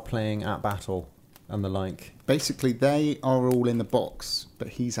now out playing at battle and the like? Basically, they are all in the box, but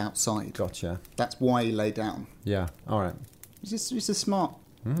he's outside. Gotcha. That's why he lay down. Yeah, alright. He's a smart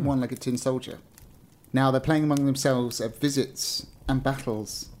one-legged tin soldier. Now they're playing among themselves at visits and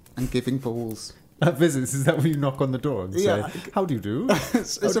battles and giving balls. At visits, is that when you knock on the door and say, Yeah. how do you do?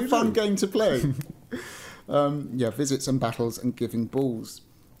 It's a fun game to play. Visits and battles and giving balls.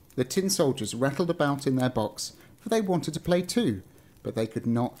 The tin soldiers rattled about in their box, for they wanted to play too, but they could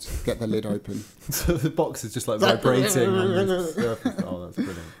not get the lid open. So the box is just like vibrating on the surface. Oh, that's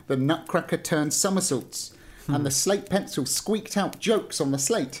brilliant. The nutcracker turned somersaults, and the slate pencil squeaked out jokes on the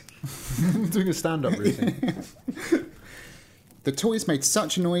slate. Doing a stand-up routine. The toys made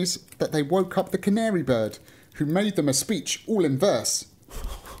such a noise that they woke up the canary bird, who made them a speech all in verse.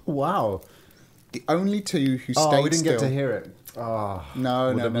 Wow. The only two who stayed Oh, we didn't still. get to hear it. Oh,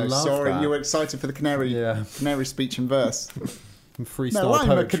 No. have loved Sorry, that. you were excited for the canary speech in verse. Freestyle No, I'm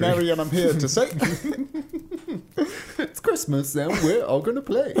poetry. a canary and I'm here to say. It's Christmas and we're all going to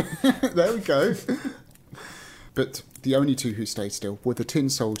play. There we go. But the only two who stayed still were the tin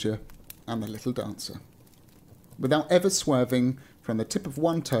soldier and the little dancer. Without ever swerving from the tip of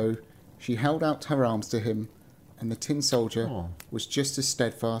one toe, she held out her arms to him, and the tin soldier was just as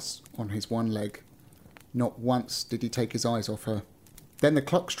steadfast on his one leg. Not once did he take his eyes off her. Then the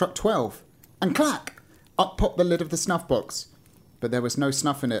clock struck 12, and clack! Up popped the lid of the snuff box. But there was no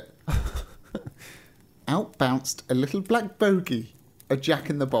snuff in it. Out bounced a little black bogey, a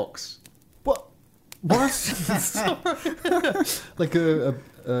jack-in-the-box. What? Like a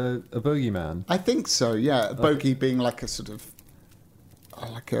bogeyman? I think so, yeah. A bogey being like a sort of...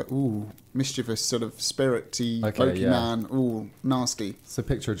 mischievous sort of spirity bogeyman. Ooh, nasty. So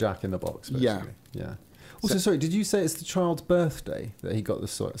picture a Jack in the Box, basically. Yeah. Also, So- sorry, did you say it's the child's birthday that he got the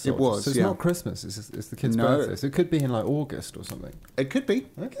sort? It was, So it's yeah. not Christmas, it's the kid's No. birthday. So it could be in like August or something. It could be.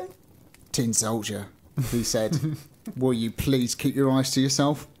 Okay. Tin soldier, he said. Will you please keep your eyes to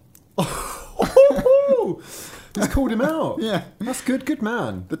yourself? Oh, he's called him out. Yeah. That's good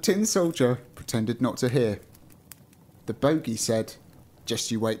man. The tin soldier pretended not to hear. The bogey said,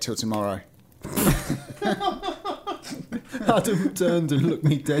 just you wait till tomorrow. Adam turned and looked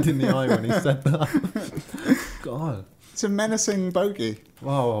me dead in the eye when he said that. God. It's a menacing bogey.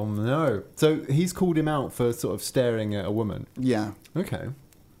 Oh, no. So he's called him out for sort of staring at a woman. Yeah. Okay.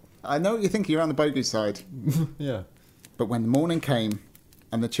 I know what you're thinking, you're on the bogey side. Yeah. But when the morning came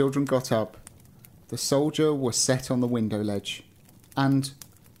and the children got up, the soldier was set on the window ledge. And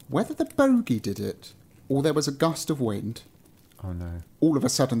whether the bogey did it or there was a gust of wind, Oh, no. all of a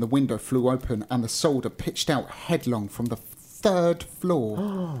sudden the window flew open and the soldier pitched out headlong from the 3rd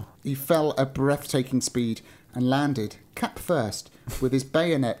floor. He fell at breathtaking speed and landed, cap first, with his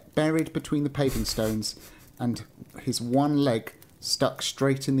bayonet buried between the paving stones and his one leg stuck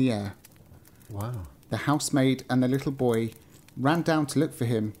straight in the air. Wow. The housemaid and the little boy ran down to look for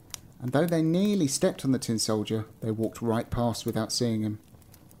him, and though they nearly stepped on the tin soldier, they walked right past without seeing him.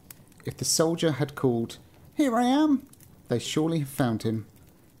 If the soldier had called, "Here I am," they surely have found him,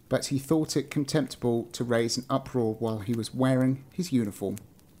 but he thought it contemptible to raise an uproar while he was wearing his uniform.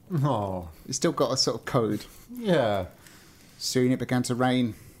 Oh, He's still got a sort of code. yeah. Soon it began to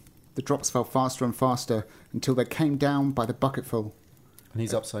rain. The drops fell faster and faster until they came down by the bucketful. And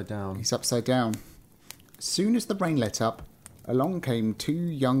he's upside down. He's upside down. As soon as the rain let up, along came 2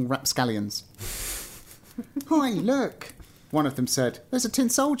 young rapscallions. "Hi, look," one of them said. "There's a tin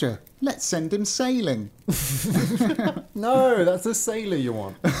soldier. Let's send him sailing." No, that's the sailor you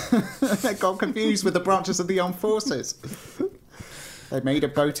want. They got confused with the branches of the armed forces. They made a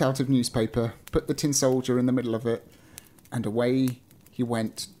boat out of newspaper, put the tin soldier in the middle of it, and away he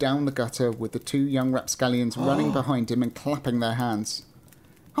went down the gutter with the 2 young rapscallions running behind him and clapping their hands.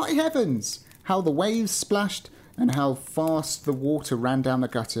 High heavens! How the waves splashed and how fast the water ran down the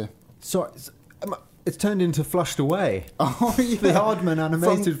gutter. Sorry, it's turned into Flushed Away. Oh, yeah. The Aardman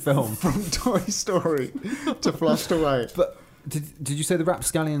animated film. From Toy Story to Flushed Away. But did you say the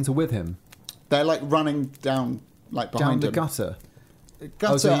rapscallions are with him? They're like running down, like Down behind the him. gutter?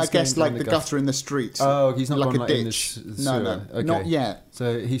 Gutter, so he's I guess, going like down the the gutter in the street. Oh, he's not like gone a like in the ditch. sewer. No, Okay. not yet.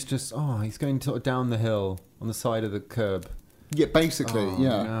 So he's just, he's going sort of down the hill on the side of the curb. Yeah, basically, Oh,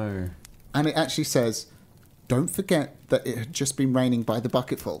 yeah. no. And it actually says, "Don't forget that it had just been raining by the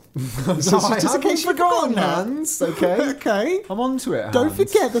bucketful." No, I haven't forgotten, that. Hans. Okay. Okay. I'm onto it, Hans. Don't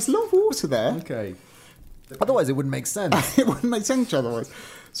forget, there's a lot of water there. Okay. Otherwise, it wouldn't make sense. It wouldn't make sense otherwise.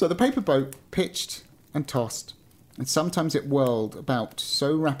 So the paper boat pitched and tossed, and sometimes it whirled about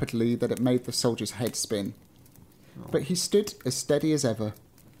so rapidly that it made the soldier's head spin. But he stood as steady as ever.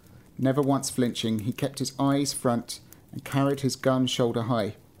 Never once flinching, he kept his eyes front and carried his gun shoulder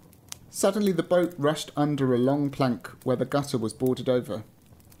high. Suddenly the boat rushed under a long plank where the gutter was boarded over.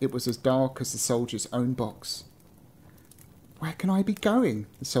 It was as dark as the soldier's own box. "Where can I be going?"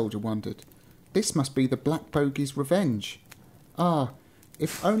 the soldier wondered. "This must be the Black Bogey's revenge. Ah,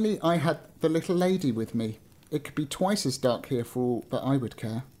 if only I had the little lady with me. It could be twice as dark here for all that I would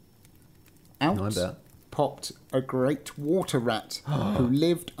care." Out I bet. popped a great water rat who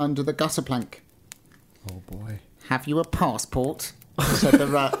lived under the gutter plank. Oh, boy. "Have you a passport?" said the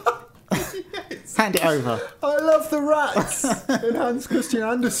rat. "Hand it over." I love the rats in Hans Christian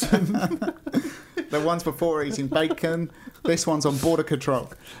Andersen. The one's before eating bacon. This one's on border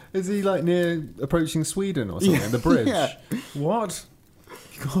control. Is he like near approaching Sweden or something? The bridge? Yeah. What?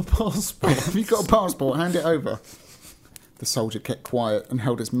 You got a passport? "Have you got a passport? Hand it over." The soldier kept quiet and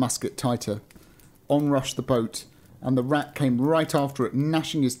held his musket tighter. On rushed the boat, and the rat came right after it,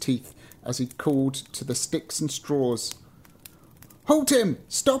 gnashing his teeth as he called to the sticks and straws. "Halt him!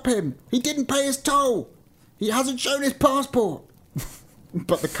 Stop him! He didn't pay his toll! He hasn't shown his passport!"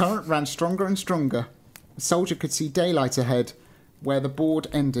 But the current ran stronger and stronger. The soldier could see daylight ahead, where the board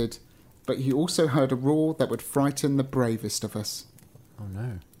ended, but he also heard a roar that would frighten the bravest of us. Oh,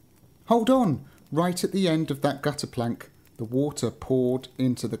 no. Hold on! Right at the end of that gutter plank, the water poured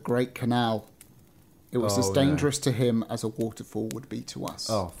into the great canal. It was as Oh, no. dangerous to him as a waterfall would be to us.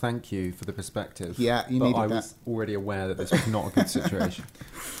 Oh, thank you for the perspective. Yeah, you but needed I that. was already aware that this was not a good situation.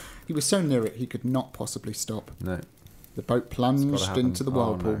 He was so near it he could not possibly stop. No. The boat It's plunged gotta happen. into the Oh,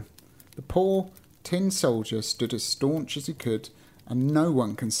 whirlpool. no. The poor tin soldier stood as staunch as he could, and no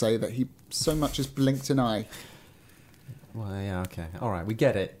one can say that he so much as blinked an eye. Well, yeah, okay. All right, we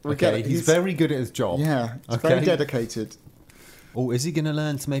get it. We okay, get it. He's He's- very good at his job. Yeah, he's Okay. very dedicated. Or is he going to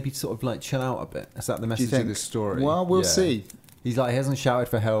learn to maybe sort of like chill out a bit? Is that the Do you message think? of this story? Well, we'll Yeah. see. He's like, he hasn't shouted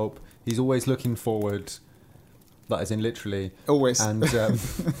for help. He's always looking forward, like as in literally, Always. and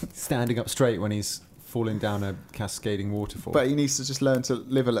standing up straight when he's falling down a cascading waterfall. But he needs to just learn to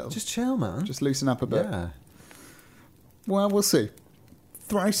live a little. just chill, man. Just loosen up a bit. yeah. Well, we'll see.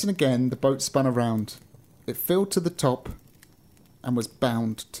 Thrice and again, the boat spun around. It filled to the top and was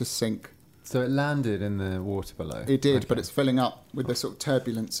bound to sink. So it landed in the water below. It did, Okay. but it's filling up with the sort of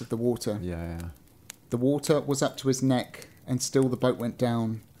turbulence of the water. Yeah. The water was up to his neck, and still the boat went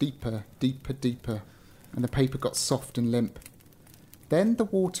down, deeper, deeper, deeper, and the paper got soft and limp. Then the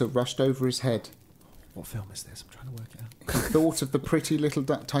water rushed over his head. What film is this? I'm trying to work it out. He thought of the pretty little...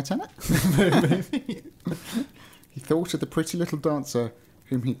 Titanic? He thought of the pretty little dancer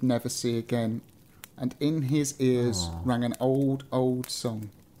whom he'd never see again, and in his ears rang an old, old song.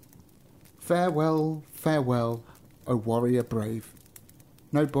 Farewell, farewell, O warrior brave.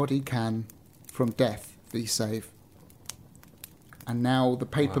 Nobody can from death thee save. And now the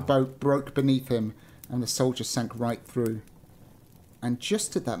paper boat broke beneath him, and the soldier sank right through. And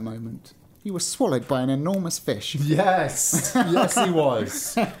just at that moment, he was swallowed by an enormous fish. Yes. Yes, he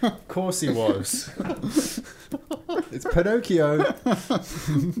was. Of course he was. It's Pinocchio.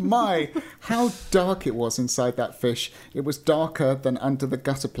 My, how dark it was inside that fish. It was darker than under the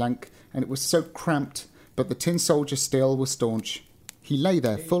gutter plank, and it was so cramped, but the tin soldier still was staunch. He lay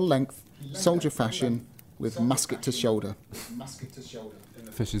there full length, soldier fashion, with musket to shoulder. In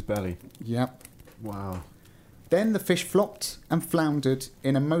the fish's belly. Yep. Wow. Then the fish flopped and floundered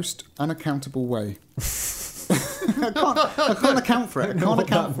in a most unaccountable way. I can't account for it. I can't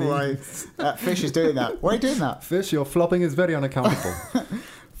account for why that fish is doing that. Why are you doing that? Fish, your flopping is very unaccountable.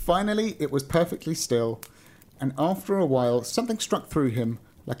 Finally, it was perfectly still, and after a while, something struck through him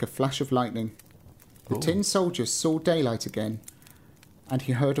like a flash of lightning. The tin soldier saw daylight again, and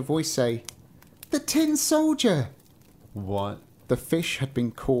he heard a voice say, "The tin soldier!" What? The fish had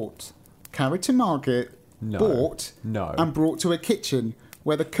been caught, carried to market, No. bought, No. and brought to a kitchen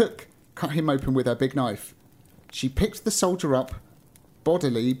where the cook cut him open with her big knife. She picked the soldier up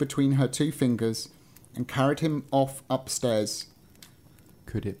bodily between her two fingers and carried him off upstairs.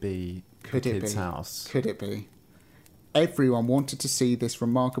 Could it be Could the it kid's be? house? Could it be? Everyone wanted to see this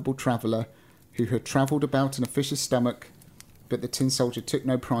remarkable traveller who had travelled about in a fish's stomach, but the tin soldier took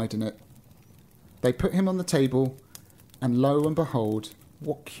no pride in it. They put him on the table, and lo and behold,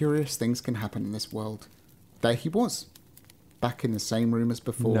 what curious things can happen in this world. There he was, back in the same room as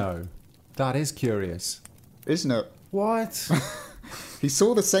before. No. That is curious. Isn't it? What? He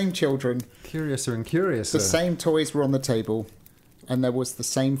saw the same children, Curiouser and curiouser. the same toys were on the table, and there was the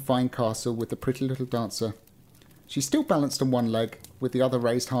same fine castle with the pretty little dancer. She still balanced on one leg, with the other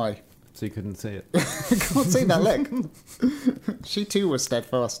raised high. So you couldn't see it. Can't see that leg. She too was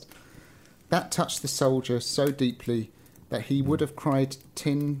steadfast. That touched the soldier so deeply that he would have cried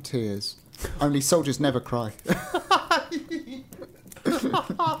tin tears. Only soldiers never cry.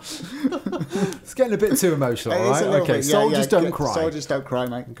 It's getting a bit too emotional, It all is a right? little Okay, bit, yeah, soldiers yeah, don't good. cry. Soldiers don't cry,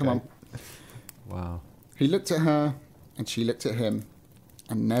 mate. Come Okay. on. Wow. He looked at her, and she looked at him,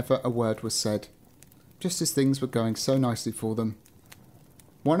 and never a word was said, just as things were going so nicely for them.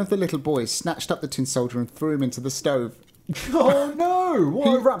 One of the little boys snatched up the tin soldier and threw him into the stove. Oh no!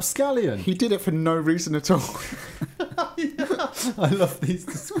 What a rapscallion! He did it for no reason at all. I love these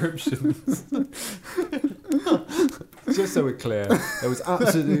descriptions. Just so we're clear, there was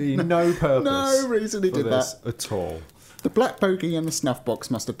absolutely no purpose No reason he for did this that. at all. The black bogey and the snuff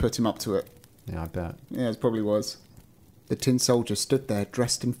box must have put him up to it. Yeah, I bet. Yeah, it probably was. The tin soldier stood there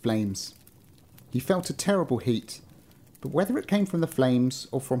dressed in flames. He felt a terrible heat, but whether it came from the flames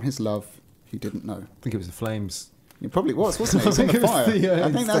or from his love, he didn't know. I think it was the flames. It probably was, wasn't it? It was on I the think it was fire. the,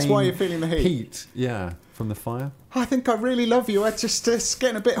 I think that's why insane you're feeling the heat. Heat, yeah, from the fire. I think I really love you. It's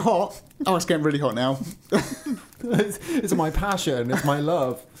getting a bit hot. Oh, it's getting really hot now. It's my passion. It's my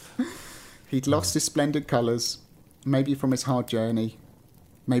love. He'd lost his splendid colours, maybe from his hard journey,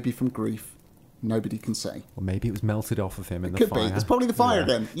 maybe from grief. Nobody can say. Or maybe it was melted off of him in the Could fire. be. It's probably the fire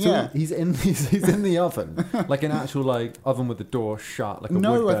again. So Yeah. he's in the oven, like an actual oven with the door shut, like a wood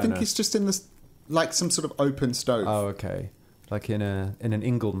No, I burner. think he's just in this, like some sort of open stove. Oh, okay. Like in an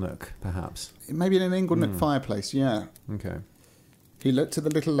ingle nook, perhaps. Maybe in an Inglenook fireplace, yeah. Okay. He looked at the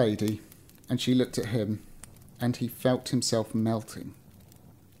little lady, and she looked at him, and he felt himself melting.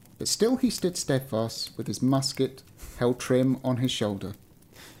 But still he stood steadfast, with his musket held trim on his shoulder.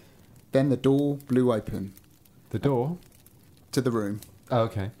 Then the door blew open The door. to the room. Oh,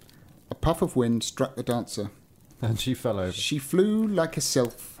 okay. A puff of wind struck the dancer. And she fell over. She flew like a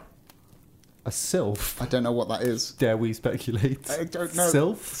sylph. A sylph. I don't know what that is. Dare we speculate? I don't know.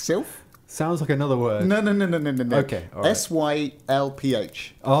 Sylph. Sylph? Sounds like another word. No. Okay, all right.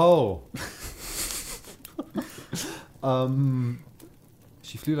 SYLPH. Oh.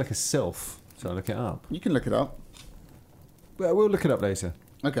 She flew like a sylph. So I look it up. You can look it up. Well, we'll look it up later.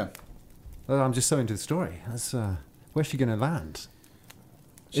 Okay. I'm just so into the story. That's where's she going to land?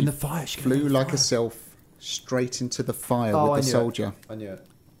 In the fire. She Flew like a sylph straight into the fire with the soldier. I knew it.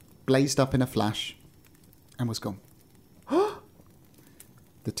 Blazed up in a flash and was gone.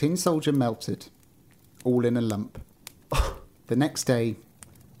 The tin soldier melted, all in a lump. The next day,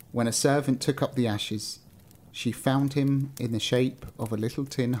 when a servant took up the ashes, she found him in the shape of a little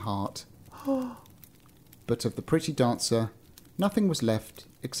tin heart. But of the pretty dancer, nothing was left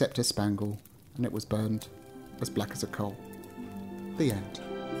except a spangle, and it was burned as black as a coal. The end.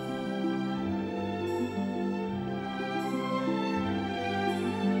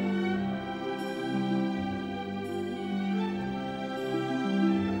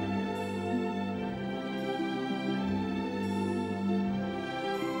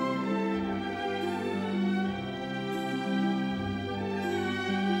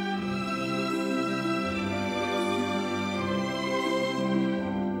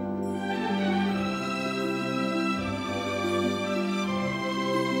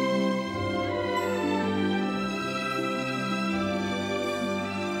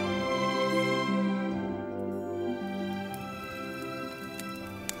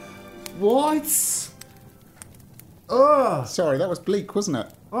 What? Oh, Sorry, that was bleak, wasn't it?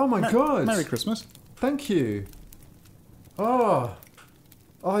 oh my God. Merry Christmas. Thank you. Oh,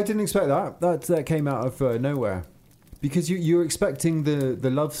 I didn't expect that. That came out of nowhere. Because you're expecting the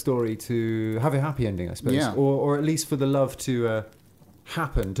love story to have a happy ending, I suppose. Yeah. Or at least for the love to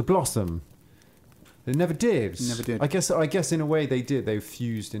happen, to blossom. It never did. Never did. I guess in a way they did. They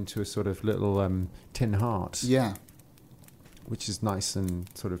fused into a sort of little tin heart. Yeah. Which is nice and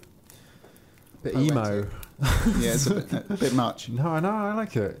sort of a bit Poetic. emo. Yeah, it's a bit much. No, I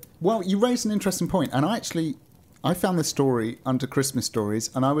like it. Well, you raised an interesting point, and I found this story under Christmas stories,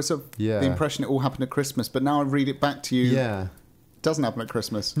 and I was of Yeah. the impression it all happened at Christmas, but now I read it back to you. Yeah. It doesn't happen at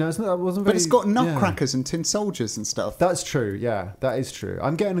Christmas. No, it's not. It wasn't. But Very, it's got yeah. nutcrackers and tin soldiers and stuff. That's true. Yeah, that is true.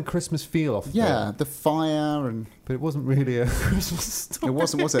 I'm getting a Christmas feel off. Yeah, it, the fire and... but it wasn't really a Christmas story. It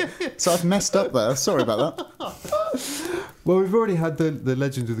wasn't, was it? So I've messed up there. Sorry about that. Well, we've already had the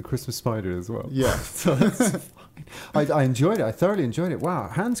Legend of the Christmas Spider as well. Yeah. So that's fine. I enjoyed it. I thoroughly enjoyed it. Wow,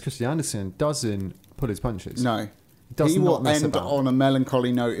 Hans Christian Andersen doesn't pull his punches. No. Does He not will mess end about. on a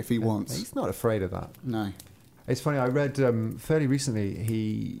melancholy note if he wants. He's not afraid of that. No. It's funny. I read fairly recently.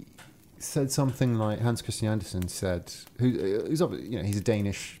 He said something like Hans Christian Andersen said, who's obviously, he's a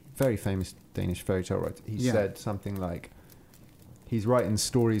Danish, very famous Danish fairy tale writer. He Yeah. said something like, he's writing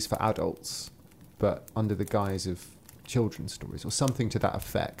stories for adults, but under the guise of children's stories, or something to that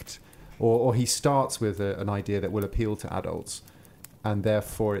effect. Or he starts with an idea that will appeal to adults, and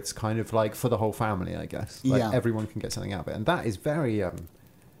therefore it's kind of like for the whole family, I guess. Like Yeah. everyone can get something out of it, and that is very.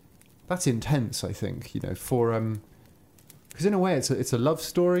 That's intense, I think. For because in a way it's a love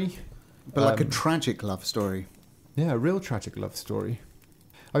story, But like a tragic love story. yeah, a real tragic love story.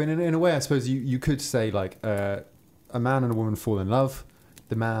 I mean, in a way, I suppose you could say like a man and a woman fall in love.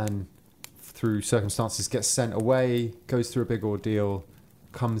 The man, through circumstances, gets sent away, goes through a big ordeal,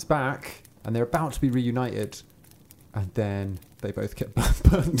 comes back, and they're about to be reunited, and then they both get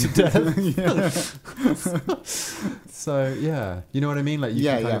burnt to death. So yeah, you know what I mean? Like you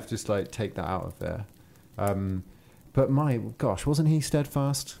Yeah, can kind yeah. of just like take that out of there. But my gosh, wasn't he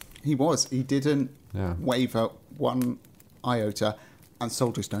steadfast? He was. He didn't Yeah. waver one iota. And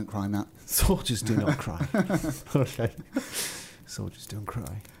soldiers don't cry, Matt. Soldiers do not cry. Okay. Soldiers don't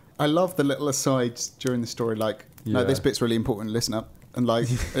cry. I love the little asides during the story, like, no, Yeah. this bit's really important, listen up. And like,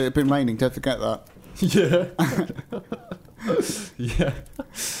 it's been raining, don't forget that. Yeah. Yeah.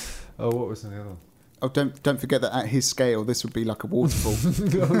 Oh, what was the other one? Oh, don't forget that at his scale, this would be like a waterfall.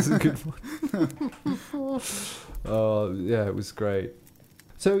 That was a good one. Oh, yeah, it was great.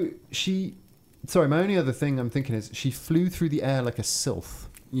 So sorry, my only other thing I'm thinking is she flew through the air like a sylph.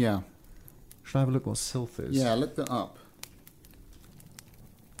 Yeah. Should I have a look what sylph is? Yeah, look that up.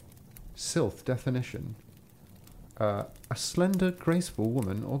 Sylph definition. A slender, graceful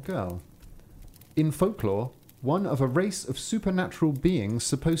woman or girl. In folklore, one of a race of supernatural beings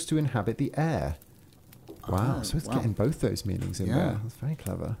supposed to inhabit the air. Wow, Oh, so it's wow. getting both those meanings in Yeah. there. That's very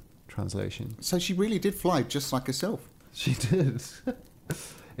clever translation. So she really did fly just like herself. She did.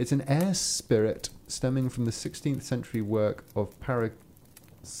 It's an air spirit stemming from the 16th century work of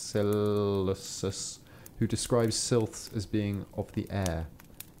Paracelsus, who describes sylphs as being of the air,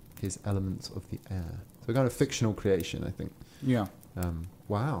 his elements of the air. So a kind of fictional creation, I think. Yeah.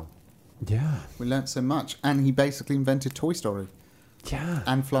 Wow. Yeah. We learnt so much. And he basically invented Toy Story. Yeah.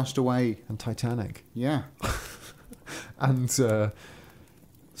 And flushed away. And Titanic. Yeah. And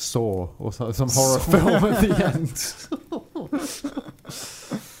Saw, or some horror film at the end.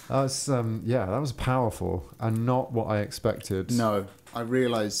 That was powerful and not what I expected. No, I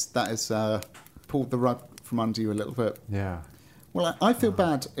realise that has pulled the rug from under you a little bit. Yeah. Well, I feel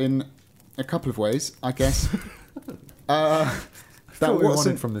bad in a couple of ways, I guess. That what we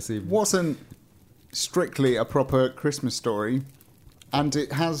wanted from this evening. wasn't strictly a proper Christmas story, and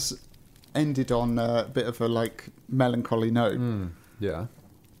it has ended on a bit of a melancholy note. Yeah.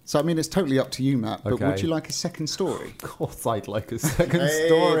 So I mean, it's totally up to you, Matt. But Okay. would you like a second story? Of course, I'd like a second Hey,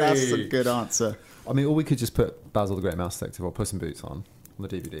 story. that's a good answer. I mean, or we could just put Basil the Great Mouse Detective or Puss in Boots on the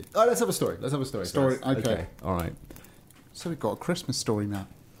DVD. Oh, let's have a story. Story, first. okay. All right. So we've got a Christmas story now.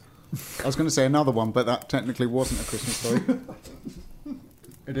 I was going to say another one, but that technically wasn't a Christmas story.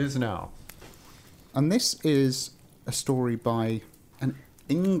 It is now. And this is a story by an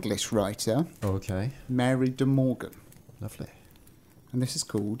English writer, Okay. Mary de Morgan. Lovely. And this is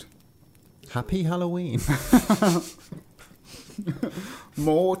called Happy Halloween.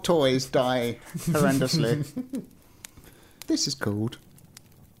 More Toys Die Horrendously. This is called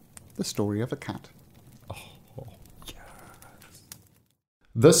The Story of a Cat.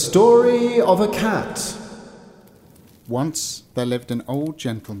 The Story of a Cat. Once there lived an old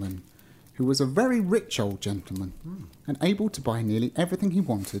gentleman who was a very rich old gentleman and able to buy nearly everything he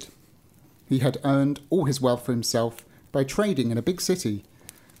wanted. He had earned all his wealth for himself by trading in a big city,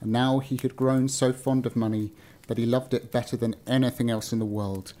 and now he had grown so fond of money that he loved it better than anything else in the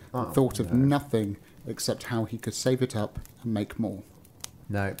world, and thought of nothing except how he could save it up and make more.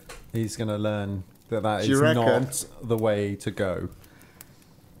 No, he's going to learn that Do you is reckon? not the way to go.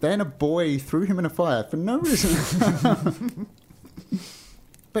 Then a boy threw him in a fire for no reason.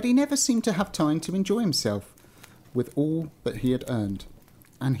 But he never seemed to have time to enjoy himself with all that he had earned,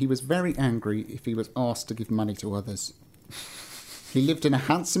 and he was very angry if he was asked to give money to others. He lived in a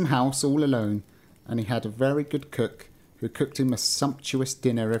handsome house all alone, and he had a very good cook who cooked him a sumptuous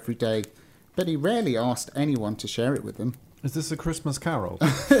dinner every day, but he rarely asked anyone to share it with him. Is this a Christmas Carol?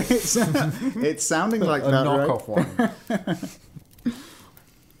 It's sounding like a that, knockoff right? one.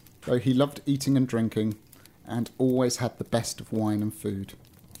 Though he loved eating and drinking, and always had the best of wine and food.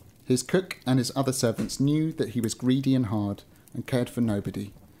 His cook and his other servants knew that he was greedy and hard, and cared for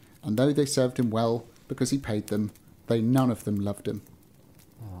nobody, and though they served him well because he paid them, they none of them loved him.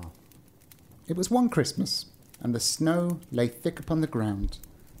 It was one Christmas, and the snow lay thick upon the ground,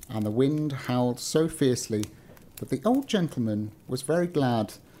 and the wind howled so fiercely that the old gentleman was very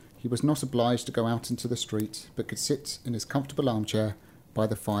glad he was not obliged to go out into the street, but could sit in his comfortable armchair by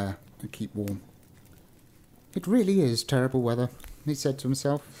the fire and keep warm. It really is terrible weather, he said to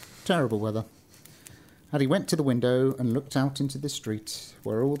himself. Terrible weather. And he went to the window and looked out into the street,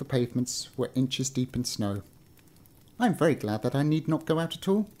 where all the pavements were inches deep in snow. I am very glad that I need not go out at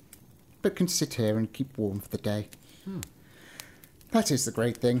all, but can sit here and keep warm for the day. That is the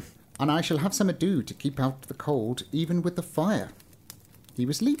great thing, and I shall have some ado to keep out the cold even with the fire. He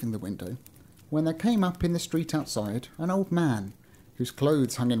was leaving the window when there came up in the street outside an old man, whose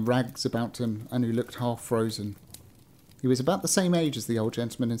clothes hung in rags about him and who looked half frozen. He was about the same age as the old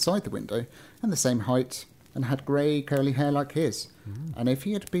gentleman inside the window, and the same height, and had grey curly hair like his, and if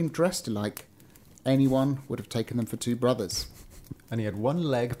he had been dressed alike, anyone would have taken them for two brothers. And he had one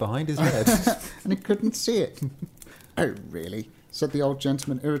leg behind his head. And he couldn't see it. Oh, really? Said the old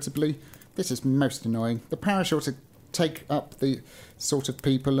gentleman irritably. This is most annoying. The parish ought to take up the sort of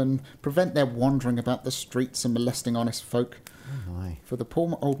people and prevent their wandering about the streets and molesting honest folk. Oh my. For the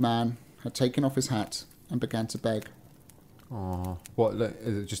poor old man had taken off his hat and began to beg. Oh, what? Look,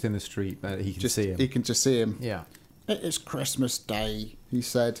 is it just in the street? He can see him. He can just see him. Yeah. It is Christmas Day, he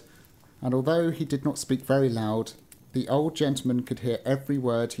said, and although he did not speak very loud, the old gentleman could hear every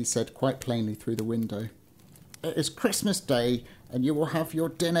word he said quite plainly through the window. It is Christmas Day, and you will have your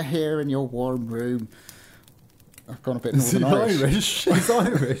dinner here in your warm room. I've gone a bit Is he Northern Irish. Irish? He's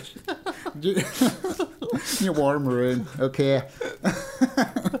Irish. Your warm room, okay.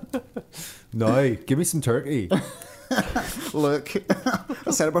 No, give me some turkey. Look,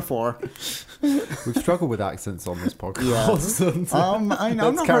 I said it before. We've struggled with accents on this podcast. I'm Let's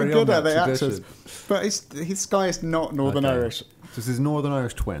not carry very on good at that the accents, tradition. but his guy is not Northern Okay. Irish. This is Northern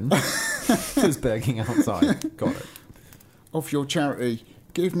Irish twin. Just begging outside. Got it. Of your charity,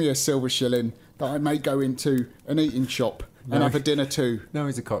 give me a silver shilling that I may go into an eating shop and No. have a dinner too. No,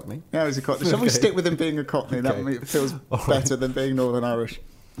 he's a Cockney. Now he's a Cockney. Shall we Okay. stick with him being a Cockney? Okay. That feels All right. better than being Northern Irish.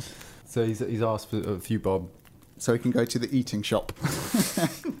 So he's asked for a few bob. So he can go to the eating shop.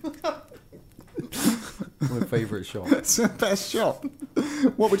 My favourite shop. It's the best shop.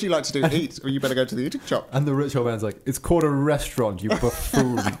 What would you like to do? Eat? Or you better go to the eating shop. And the rich old man's like, it's called a restaurant, you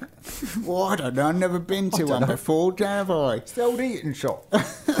buffoon. Well, I don't know. I've never been to don't one know. before, have I? It's the old eating shop.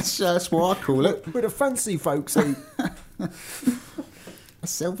 That's what I call it. Where the fancy folks eat. A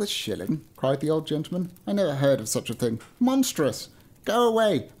silver shilling? Cried the old gentleman. I never heard of such a thing. Monstrous! Go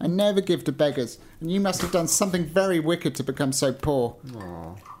away! I never give to beggars, and you must have done something very wicked to become so poor.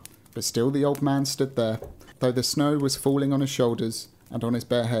 Aw. But still the old man stood there, though the snow was falling on his shoulders and on his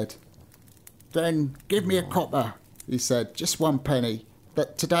bare head. Then give me a copper, he said, just 1 penny,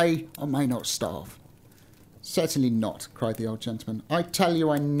 that today I may not starve. Certainly not, cried the old gentleman. I tell you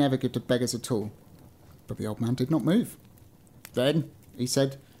I never give to beggars at all. But the old man did not move. Then, he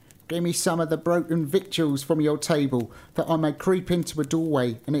said, give me some of the broken victuals from your table, that I may creep into a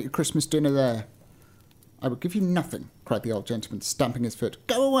doorway and eat a Christmas dinner there. I will give you nothing, cried the old gentleman, stamping his foot.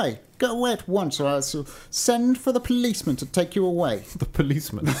 Go away at once, or I shall send for the policeman to take you away. The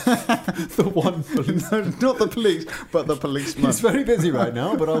policeman. The one policeman. No, not the police, but the policeman. He's very busy right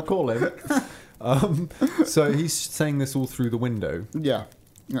now, but I'll call him. So he's saying this all through the window. Yeah,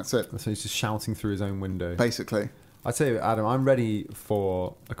 that's it, So he's just shouting through his own window. basically. I'd say, Adam, I'm ready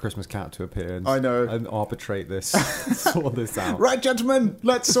for a Christmas cat to appear and, I know. and arbitrate this, sort this out. Right, gentlemen,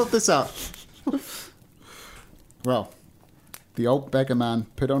 let's sort this out. Well, The old beggar man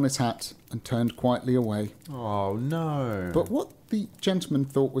put on his hat and turned quietly away. Oh, no. But what the gentleman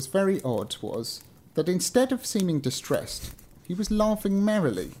thought was very odd was that instead of seeming distressed, he was laughing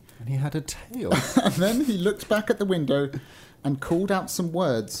merrily. And he had a tail. And then he looked back at the window and called out some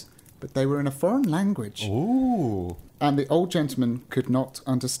words, but they were in a foreign language. Ooh. And the old gentleman could not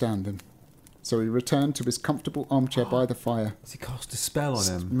understand them. So he returned to his comfortable armchair by the fire. Has he cast a spell on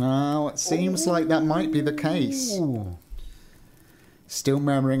him? Now, it seems like that might be the case. Ooh. Still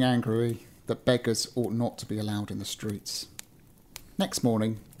murmuring angrily that beggars ought not to be allowed in the streets. Next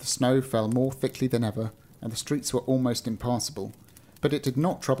morning, the snow fell more thickly than ever, and the streets were almost impassable. But it did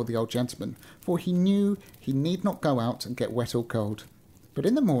not trouble the old gentleman, for he knew he need not go out and get wet or cold. But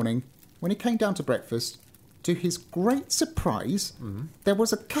in the morning, when he came down to breakfast, to his great surprise, there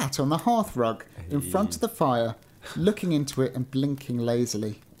was a cat on the hearth rug in front of the fire, looking into it and blinking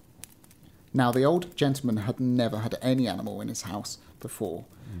lazily. Now, the old gentleman had never had any animal in his house before,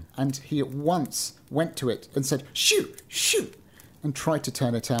 and he at once went to it and said, "Shoo! Shoo!" and tried to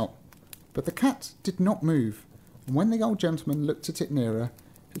turn it out. But the cat did not move, and when the old gentleman looked at it nearer,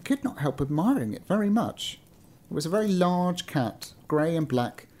 he could not help admiring it very much. It was a very large cat, grey and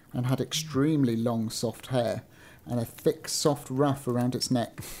black, and had extremely long soft hair, and a thick soft ruff around its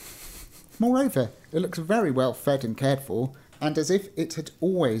neck. Moreover, it looked very well fed and cared for, and as if it had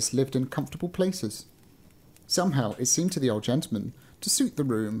always lived in comfortable places. Somehow it seemed to the old gentleman to suit the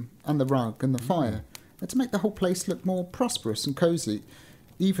room and the rug and the fire, and to make the whole place look more prosperous and cosy,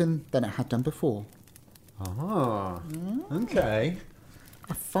 even than it had done before. Ah, okay.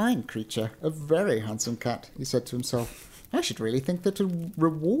 A fine creature, a very handsome cat, he said to himself. I should really think that a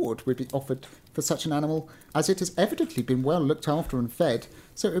reward would be offered for such an animal, as it has evidently been well looked after and fed,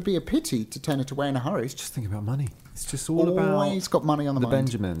 so it would be a pity to turn it away in a hurry. Just think about money. It's just all about Always got money on the mind.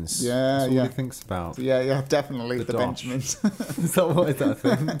 Benjamins. Yeah, That's all yeah. he thinks about. Yeah, definitely, the dosh. Benjamins. Is that a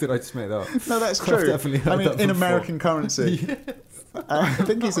thing? Did I just make that up? No, that's I've true. definitely heard I mean, that in before. American currency. I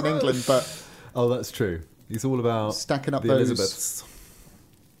think he's in England, but Oh, that's true. He's all about stacking up the those... Elizabeths.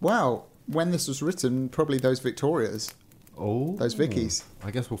 Wow, when this was written, probably those Victorias. Oh. Those Vickies.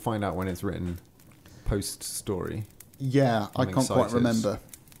 I guess we'll find out when it's written post-story. Yeah, I I'm can't quite excited. remember.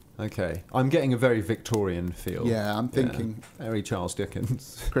 Okay. I'm getting a very Victorian feel. Yeah, I'm thinking Very Charles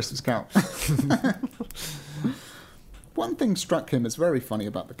Dickens. Christmas Carol. One thing struck him as very funny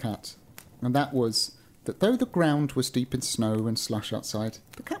about the cat, and that was that though the ground was deep in snow and slush outside,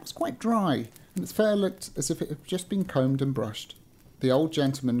 the cat was quite dry, and its fur looked as if it had just been combed and brushed. The old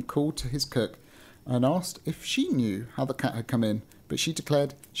gentleman called to his cook and asked if she knew how the cat had come in, but she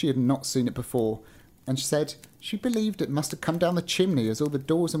declared she had not seen it before, and said she believed it must have come down the chimney as all the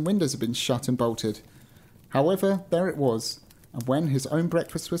doors and windows had been shut and bolted. However, there it was, and when his own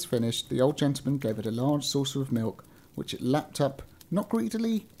breakfast was finished, the old gentleman gave it a large saucer of milk, which it lapped up, not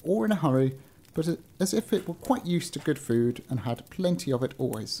greedily or in a hurry, but as if it were quite used to good food and had plenty of it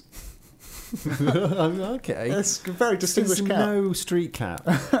always. Okay. It's a very distinguished This is cat. no street cat.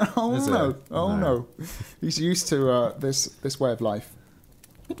 Oh Is no! it? Oh No. no! He's used to this way of life.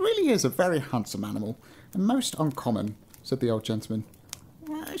 It really is a very handsome animal, and most uncommon," said the old gentleman.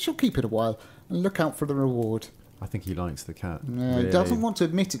 "I shall keep it a while and look out for the reward." I think he likes the cat. Yeah, really. he doesn't want to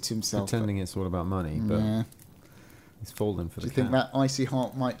admit it to himself. Pretending it's all about money, but Yeah. he's fallen for Do the you think cat. that icy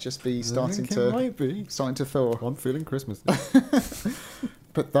heart might just be I starting think it to might be. thaw? I'm feeling Christmas.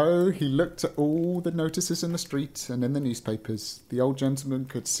 But though he looked at all the notices in the street and in the newspapers, the old gentleman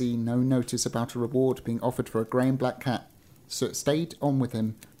could see no notice about a reward being offered for a grey and black cat, so it stayed on with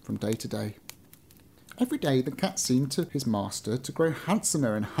him from day to day. Every day the cat seemed to his master to grow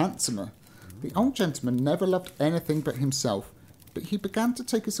handsomer and handsomer. The old gentleman never loved anything but himself, but he began to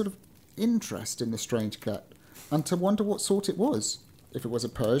take a sort of interest in the strange cat, and to wonder what sort it was, if it was a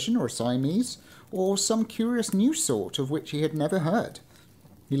Persian or a Siamese, or some curious new sort of which he had never heard.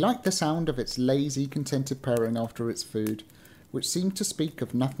 He liked the sound of its lazy, contented purring after its food, which seemed to speak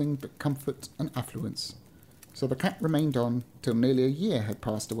of nothing but comfort and affluence. So the cat remained on till nearly a year had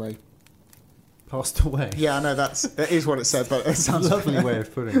passed away. Passed away. Yeah, I know that is what it said, but it sounds a lovely way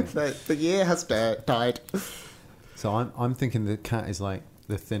of putting it. The year has died. So I'm thinking the cat is like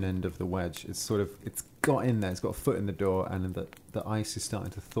the thin end of the wedge. It's got in there. It's got a foot in the door, and the ice is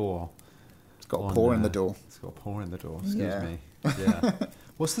starting to thaw. It's got a paw in the door. It's got a paw in the door. Excuse Yeah. me. Yeah.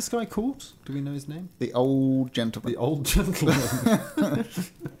 What's this guy called? Do we know his name? The old gentleman. The old gentleman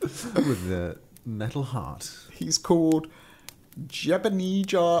with the metal heart. He's called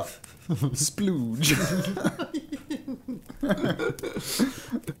Jebenija Splooge.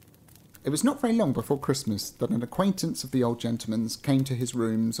 It was not very long before Christmas that an acquaintance of the old gentleman's came to his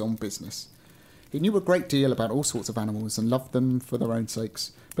rooms on business. He knew a great deal about all sorts of animals and loved them for their own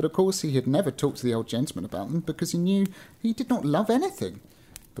sakes. But of course he had never talked to the old gentleman about them because he knew he did not love anything.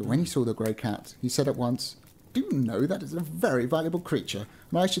 But when he saw the grey cat, he said at once, "Do you know that is a very valuable creature,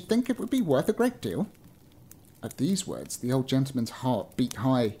 and I should think it would be worth a great deal?" At these words, the old gentleman's heart beat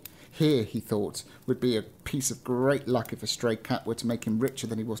high. Here, he thought, would be a piece of great luck if a stray cat were to make him richer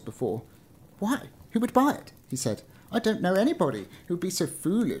than he was before. "Why, who would buy it?" he said. "I don't know anybody who would be so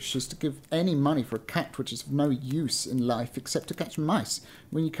foolish as to give any money for a cat which is of no use in life except to catch mice,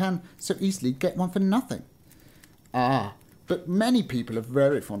 when you can so easily get one for nothing." "Ah, but many people are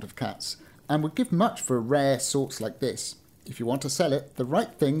very fond of cats, and would give much for rare sorts like this. If you want to sell it, the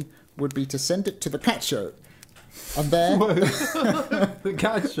right thing would be to send it to the cat show. And there..." The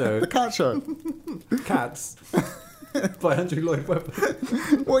cat show? The cat show. Cats? By Andrew Lloyd Webber.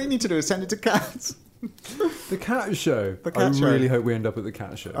 What you need to do is send it to cats. The cat show. The cat I show. really hope we end up at the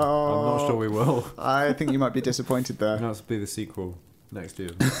cat show. Oh. I'm not sure we will. I think you might be disappointed there. That'll be the sequel next year.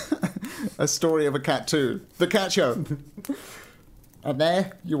 A story of a cat too. The cat show. And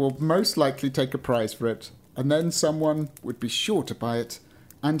there you will most likely take a prize for it. And then someone would be sure to buy it.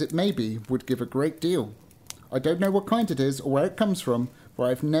 And it maybe would give a great deal. I don't know what kind it is or where it comes from, for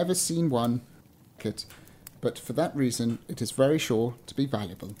I've never seen one like it. But for that reason, it is very sure to be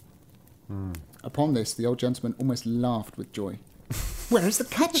valuable. Upon this, the old gentleman almost laughed with joy. "Where is the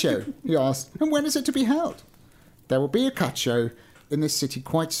cat show?" he asked, "and when is it to be held?" "There will be a cat show in this city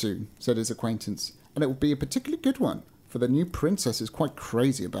quite soon," said his acquaintance, "and it will be a particularly good one, for the new princess is quite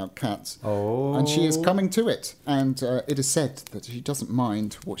crazy about cats. Oh. And she is coming to it, and it is said that she doesn't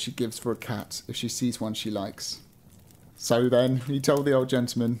mind what she gives for a cat if she sees one she likes." So then he told the old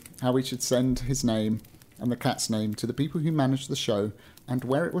gentleman how he should send his name and the cat's name to the people who managed the show and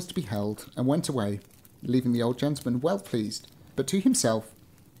where it was to be held, and went away, leaving the old gentleman well pleased. But to himself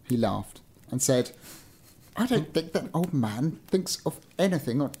he laughed and said, "I don't think that old man thinks of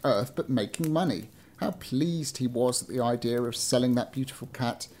anything on earth but making money. How pleased he was at the idea of selling that beautiful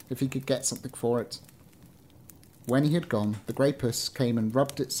cat if he could get something for it." When he had gone, the grey puss came and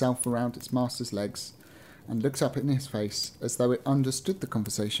rubbed itself around its master's legs and looked up in his face as though it understood the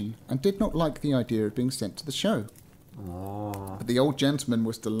conversation and did not like the idea of being sent to the show. But the old gentleman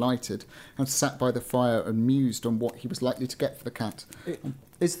was delighted and sat by the fire and mused on what he was likely to get for the cat.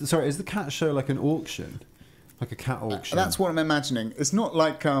 Is the cat show like an auction? Like a cat auction? That's what I'm imagining. It's not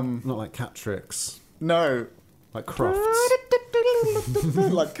like Not like cat tricks. no, Like Crofts.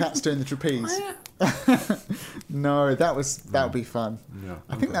 like cats doing the trapeze. No, that would be fun. Yeah,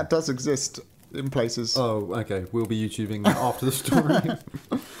 I think okay. that does exist in places. Oh, okay. We'll be YouTubing that after the story.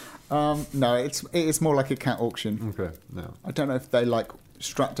 No, it's more like a cat auction. Okay, no. I don't know if they like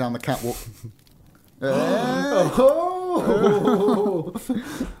strap down the catwalk. Oh!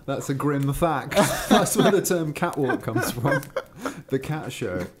 That's a grim fact. That's where the term catwalk comes from. The cat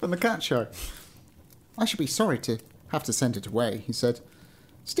show. From the cat show. "I should be sorry to have to send it away," he said.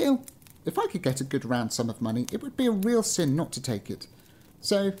 "Still, if I could get a good round sum of money, it would be a real sin not to take it.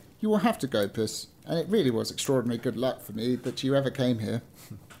 So you will have to go, Puss, and it really was extraordinary good luck for me that you ever came here."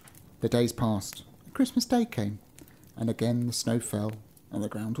 The days passed. Christmas Day came, and again the snow fell, and the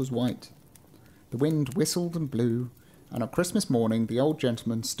ground was white. The wind whistled and blew, and on Christmas morning the old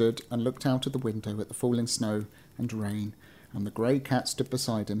gentleman stood and looked out of the window at the falling snow and rain, and the grey cat stood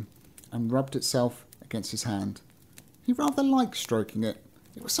beside him and rubbed itself against his hand. He rather liked stroking it.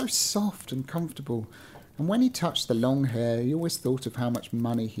 It was so soft and comfortable, and when he touched the long hair, he always thought of how much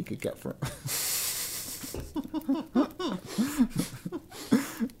money he could get for it.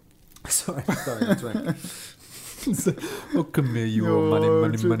 Sorry, I drank. Oh, come here, you old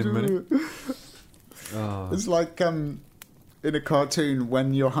money. Oh. It's like in a cartoon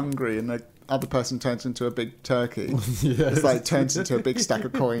when you're hungry and the other person turns into a big turkey. Yes. It's like turns into a big stack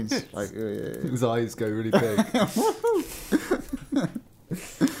of coins. Like, His eyes go really big.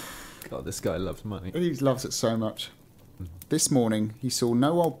 God, this guy loves money. he loves it so much. This morning he saw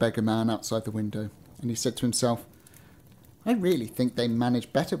no old beggar man outside the window, and he said to himself, "I really think they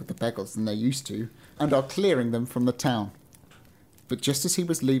manage better with the beggars than they used to, and are clearing them from the town." But just as he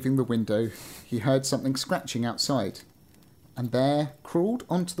was leaving the window, he heard something scratching outside, and there crawled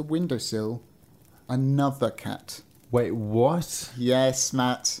onto the windowsill another cat. Wait, what? Yes,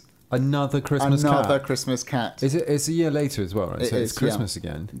 Matt. Another Christmas cat? Another Christmas cat. It's a year later as well, right? It So it's is, Christmas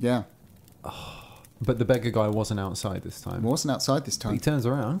again. Yeah. But the beggar guy wasn't outside this time. It wasn't outside this He time. turns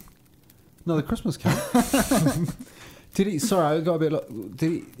around. Another Christmas cat. Did he? Sorry, I got a bit.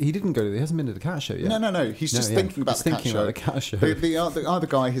 Did he? He didn't go to. He hasn't been to the cat show yet. No. He's just thinking about He's the cat thinking show. about the cat show. The other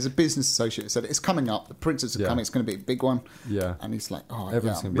guy, he's a business associate, said it's coming up. The printers are Yeah. coming. It's going to be a big one. Yeah. And he's like, oh, Everyone's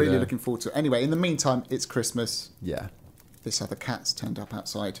yeah, gonna I'm be really there. looking forward to it. Anyway, in the meantime, it's Christmas. Yeah. This other cat's turned up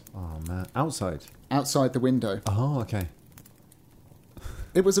outside Oh man, outside. the window. Oh, okay.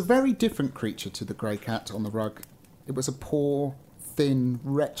 It was a very different creature to the grey cat on the rug. It was a poor, thin,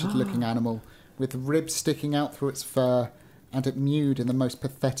 wretched-looking animal with ribs sticking out through its fur, and it mewed in the most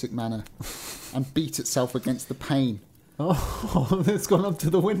pathetic manner and beat itself against the pane. Oh, it's gone up to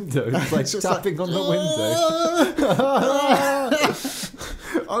the window. It's like It's just tapping like, on the window.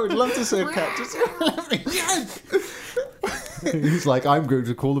 I would love to see a cat just let me in. He's like, I'm going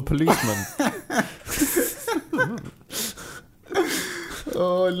to call the policeman.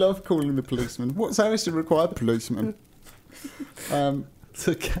 Oh, I love calling the policeman. What's Harrison require policeman?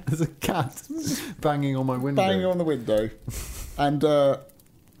 There's a cat banging on my window. Banging on the window. And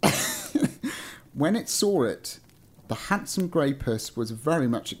when it saw it, the handsome grey puss was very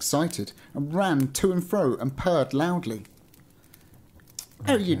much excited and ran to and fro and purred loudly.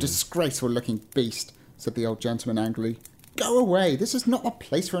 Oh, you disgraceful-looking beast, said the old gentleman angrily. Go away. This is not a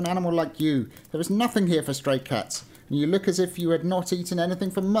place for an animal like you. There is nothing here for stray cats, and you look as if you had not eaten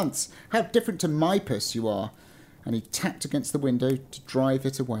anything for months. How different to my puss you are. And he tapped against the window to drive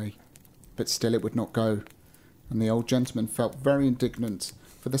it away. But still it would not go, and the old gentleman felt very indignant,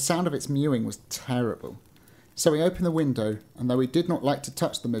 for the sound of its mewing was terrible. So he opened the window, and though he did not like to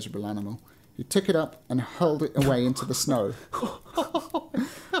touch the miserable animal, he took it up and hurled it away into the snow.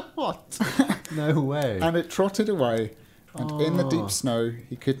 What? No way. And it trotted away, and in the deep snow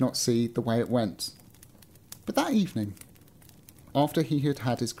he could not see the way it went. But that evening, after he had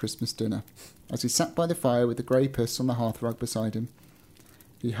had his Christmas dinner, as he sat by the fire with the grey puss on the hearthrug beside him,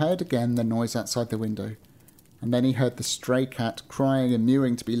 he heard again the noise outside the window, and then he heard the stray cat crying and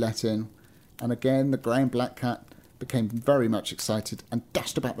mewing to be let in, and again the grey and black cat became very much excited and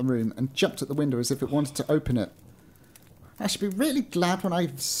dashed about the room and jumped at the window as if it wanted to open it. I should be really glad when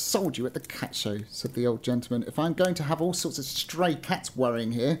I've sold you at the cat show, said the old gentleman, if I'm going to have all sorts of stray cats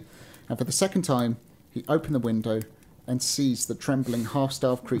worrying here. And for the second time, he opened the window and seized the trembling,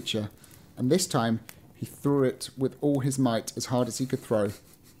 half-starved creature, and this time he threw it with all his might as hard as he could throw.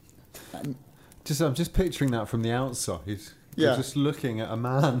 And I'm just picturing that from the outside. Yeah. You're just looking at a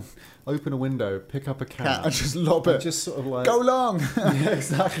man open a window, pick up a cat, and just lob it. and just sort of like Go long! Yeah,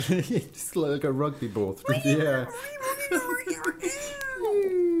 exactly. Just like a rugby ball through the air.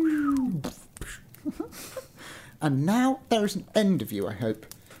 And now there is an end of you, I hope,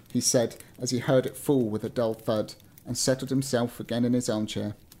 he said, as he heard it fall with a dull thud, and settled himself again in his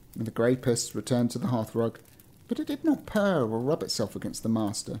armchair, and the grey puss returned to the hearthrug, but it did not purr or rub itself against the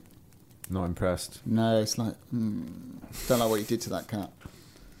master. Not impressed. No, it's like, don't know what he did to that cat.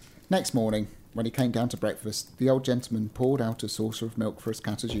 Next morning, when he came down to breakfast, the old gentleman poured out a saucer of milk for his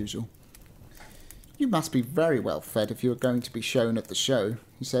cat as usual. You must be very well fed if you are going to be shown at the show,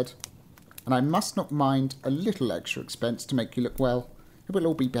 he said, and I must not mind a little extra expense to make you look well. It will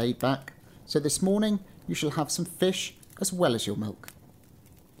all be paid back. So this morning you shall have some fish as well as your milk.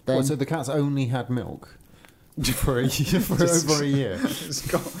 Then, What, so the cat's only had milk for over a year? it's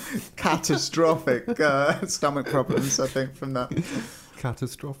got catastrophic stomach problems, I think, from that.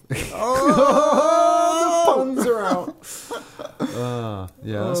 Catastrophic. Oh, The puns are out.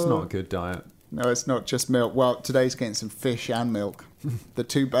 Yeah, that's not a good diet. No, it's not just milk. Well, today's getting some fish and milk. The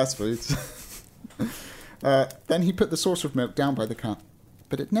two best foods. Then he put the saucer of milk down by the cat,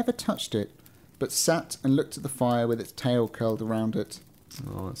 but it never touched it, but sat and looked at the fire with its tail curled around it.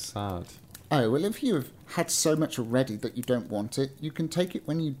 Oh, it's sad. Oh, well, if you have had so much already that you don't want it, you can take it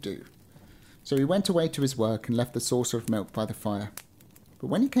when you do. So he went away to his work and left the saucer of milk by the fire. But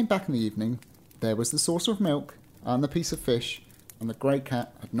when he came back in the evening, there was the saucer of milk and the piece of fish, and the grey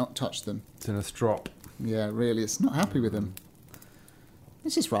cat had not touched them. It's in a strop. Yeah, really, it's not happy with him.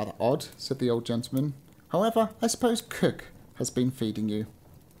 This is rather odd, said the old gentleman. However, I suppose Cook has been feeding you.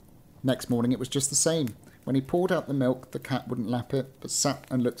 Next morning it was just the same. When he poured out the milk, the cat wouldn't lap it, but sat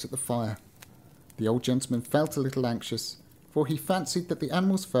and looked at the fire. The old gentleman felt a little anxious, for he fancied that the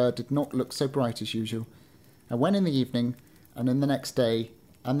animal's fur did not look so bright as usual, and when in the evening, and in the next day,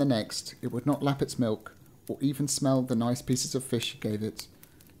 and the next, it would not lap its milk, or even smell the nice pieces of fish he gave it,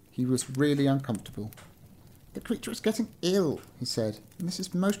 he was really uncomfortable. The creature is getting ill, he said, and this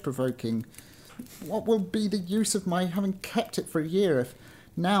is most provoking. What will be the use of my having kept it for a year if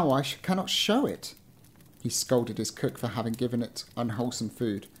now I cannot show it? He scolded his cook for having given it unwholesome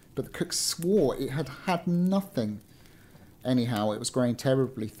food, but the cook swore it had had nothing. Anyhow, it was growing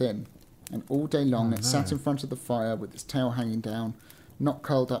terribly thin, And all day long it sat no. in front of the fire with its tail hanging down, not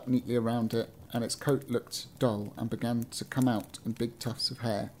curled up neatly around it, and its coat looked dull and began to come out in big tufts of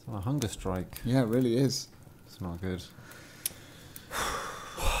hair. It's on a hunger strike. Yeah, it really is. It's not good.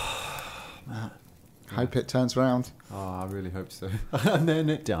 Hope it turns round. Oh, I really hope so. And then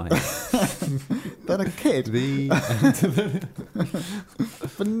it died. Then a kid, The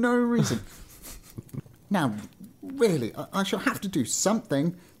for no reason. Now, really, I shall have to do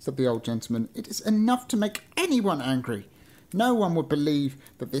something, said the old gentleman. It is enough to make anyone angry. No one would believe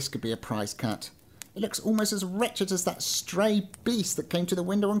that this could be a prize cat. It looks almost as wretched as that stray beast that came to the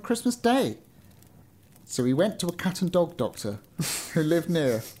window on Christmas Day. So he went to a cat and dog doctor who lived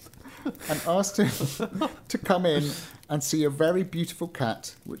near and asked him to come in and see a very beautiful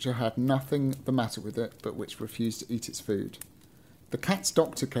cat which had nothing the matter with it but which refused to eat its food. The cat's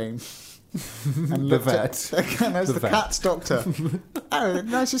doctor came and looked vet. and as The the vet. cat's doctor. Oh,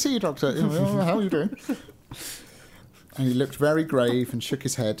 nice to see you, doctor. Oh, how are you doing? And he looked very grave and shook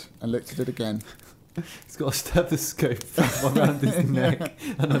his head and looked at it again. He's got a stethoscope around his neck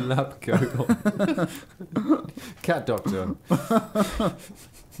and a lab coat on. Cat doctor.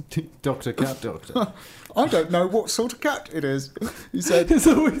 Doctor, cat doctor. I don't know what sort of cat it is. He said, It's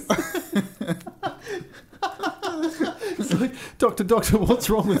always... It's like, doctor, what's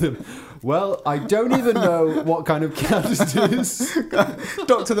wrong with him? Well, I don't even know what kind of cat it is.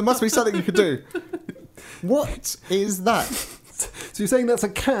 Doctor, there must be something you could do. What is that? So you're saying that's a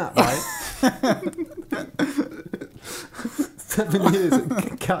cat, right? 7 years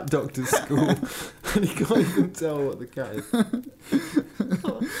at cat doctor school, and he can't even tell what the cat is.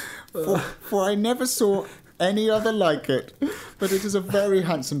 For I never saw any other like it, but it is a very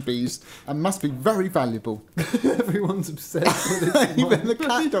handsome beast and must be very valuable. Everyone's obsessed with it. Even the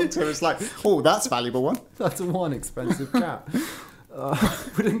cat doctor is like, oh, that's a valuable one. That's one expensive cat.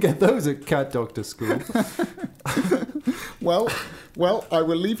 We didn't get those at cat doctor school. Well, I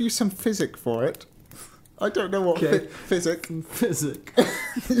will leave you some physic for it. I don't know what Okay. physic. Physic.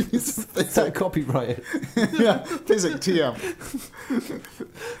 Is that copyrighted? Yeah, physic TM.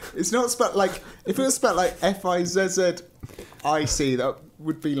 It's not spelled like, if it was spelled like Fizzic, that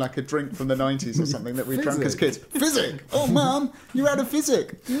would be like a drink from the 90s or something that we drank as kids. Physic! Oh, mum, you're out of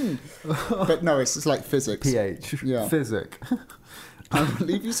physic. But no, it's just like physics. PH. Yeah. Physic. I will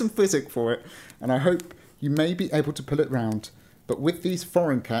leave you some physic for it, and I hope you may be able to pull it round. But with these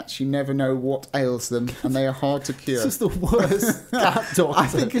foreign cats, you never know what ails them, and they are hard to cure. This is the worst cat doctor. I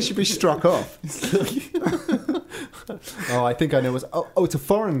think it should be struck off. Oh, I think I know what's... Oh, it's a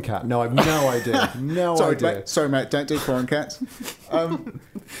foreign cat. No, I've no idea. No idea. Sorry, mate, don't do foreign cats.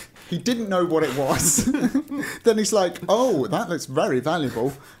 He didn't know what it was. Then he's like, oh, that looks very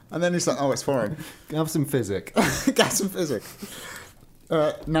valuable. And then he's like, oh, it's foreign. Have some physic. Gas and physic.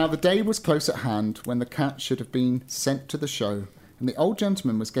 Now, the day was close at hand when the cat should have been sent to the show, and the old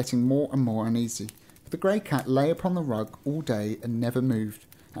gentleman was getting more and more uneasy. The grey cat lay upon the rug all day and never moved,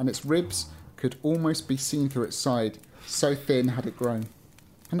 and its ribs could almost be seen through its side, so thin had it grown.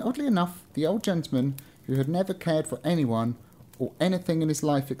 And oddly enough, the old gentleman, who had never cared for anyone or anything in his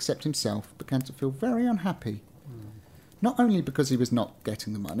life except himself, began to feel very unhappy. Not only because he was not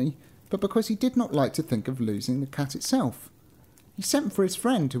getting the money, but because he did not like to think of losing the cat itself. He sent for his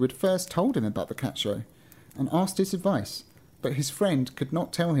friend who had first told him about the cat show, and asked his advice, but his friend could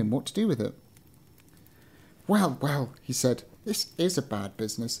not tell him what to do with it. Well, he said, this is a bad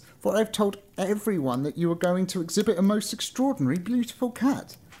business, for I've told everyone that you are going to exhibit a most extraordinary, beautiful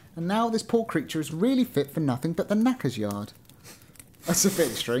cat, and now this poor creature is really fit for nothing but the knacker's yard. That's a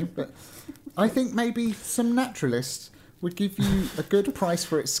bit extreme, but I think maybe some naturalists would give you a good price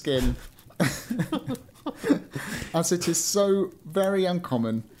for its skin, as it is so very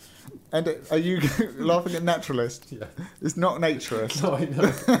uncommon. And are you laughing at naturalist? Yeah. It's not naturist. No, I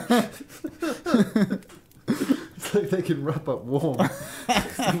know. It's like they can wrap up warm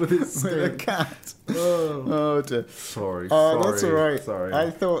with its With a skin. cat. Oh, Oh dear. sorry. Oh, that's all right. Sorry.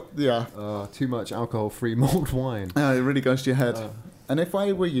 I thought, yeah. Too much alcohol-free mulled wine. It really goes to your head. Oh. And if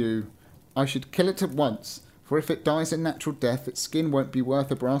I were you, I should kill it at once. For if it dies a natural death, its skin won't be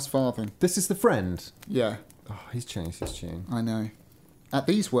worth a brass farthing. This is the friend. Yeah, Oh, he's changed his tune. I know. At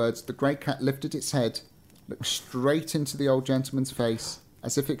these words, the grey cat lifted its head, looked straight into the old gentleman's face,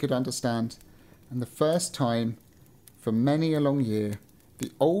 as if it could understand, and the first time for many a long year,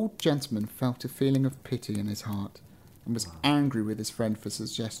 the old gentleman felt a feeling of pity in his heart, and was angry with his friend for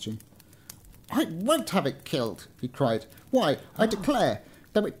suggestion. I won't have it killed, he cried. Why, I declare,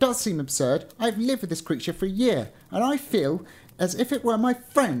 though it does seem absurd, I've lived with this creature for a year, and I feel as if it were my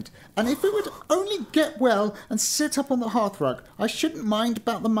friend, and if it would only get well and sit up on the hearthrug, I shouldn't mind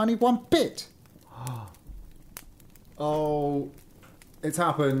about the money one bit. Oh, it's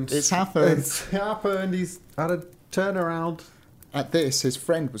happened. It's happened. It's happened. He's had a turnaround. At this, his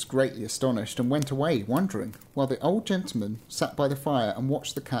friend was greatly astonished and went away, wondering, while the old gentleman sat by the fire and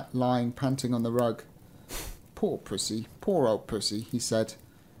watched the cat lying panting on the rug. Poor pussy, poor old pussy, he said.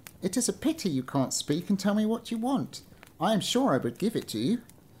 It is a pity you can't speak and tell me what you want. I am sure I would give it to you.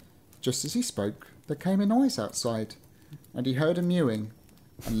 Just as he spoke, there came a noise outside, and he heard a mewing,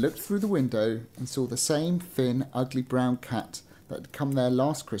 and looked through the window and saw the same thin, ugly brown cat that had come there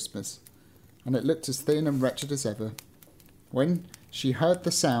last Christmas, and it looked as thin and wretched as ever. When she heard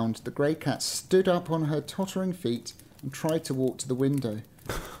the sound, the grey cat stood up on her tottering feet and tried to walk to the window.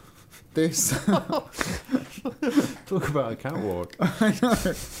 This... Talk about a catwalk. I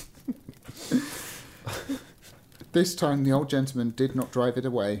know. This time the old gentleman did not drive it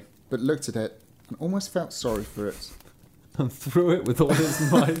away, but looked at it and almost felt sorry for it. And threw it with all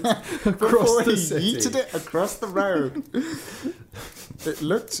his might across Before the he city. yeeted it across the road. It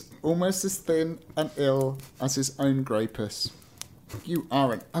looked almost as thin and ill as his own grey puss. You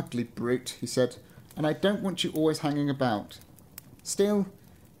are an ugly brute, he said, and I don't want you always hanging about. Still,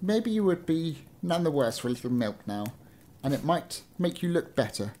 maybe you would be none the worse for a little milk now, and it might make you look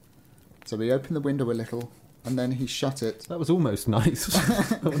better. So he opened the window a little, and then he shut it. That was almost nice.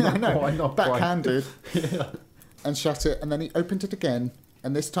 Not backhanded. Yeah. And shut it, and then he opened it again,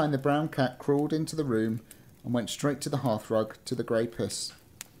 and this time the brown cat crawled into the room and went straight to the hearthrug to the grey puss.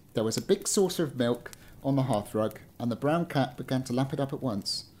 There was a big saucer of milk on the hearthrug, and the brown cat began to lap it up at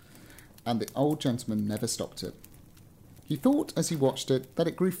once, and the old gentleman never stopped it. He thought as he watched it that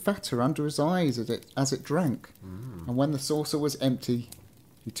it grew fatter under his eyes as it drank, and when the saucer was empty,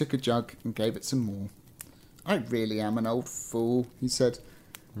 he took a jug and gave it some more. I really am an old fool, he said.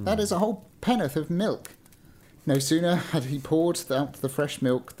 That is a whole pennorth of milk. No sooner had he poured out the fresh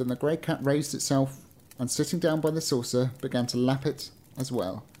milk than the grey cat raised itself and, sitting down by the saucer, began to lap it as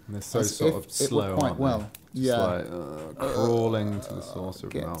well. And they're so as sort if of slow, it were quite aren't well. they? Yeah. Just like, crawling to the saucer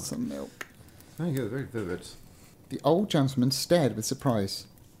of Get milk. some milk. Very good, very vivid. The old gentleman stared with surprise.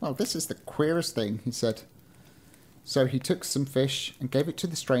 Well, this is the queerest thing, he said. So he took some fish and gave it to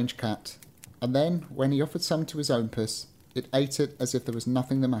the strange cat, and then, when he offered some to his own puss, it ate it as if there was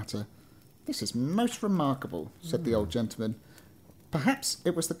nothing the matter. This is most remarkable, said the old gentleman. Perhaps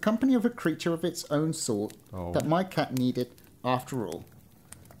it was the company of a creature of its own sort that my cat needed after all.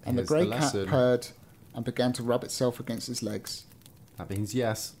 And Here's the grey the cat lesson. purred and began to rub itself against his legs. That means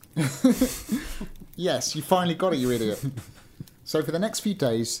yes. Yes, you finally got it, you idiot. So for the next few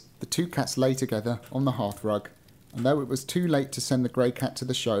days, the two cats lay together on the hearthrug, and though it was too late to send the grey cat to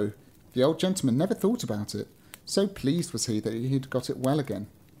the show, the old gentleman never thought about it. So pleased was he that he had got it well again.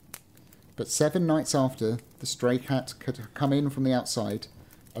 But 7 nights after, the stray cat could come in from the outside.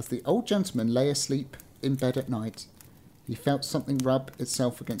 As the old gentleman lay asleep in bed at night, he felt something rub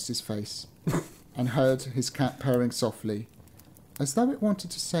itself against his face, and heard his cat purring softly, as though it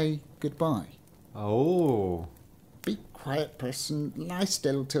wanted to say goodbye. Oh. Be quiet, puss, and lie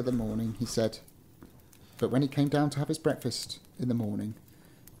still till the morning, he said. But when he came down to have his breakfast in the morning,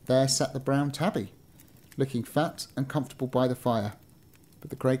 there sat the brown tabby, looking fat and comfortable by the fire. But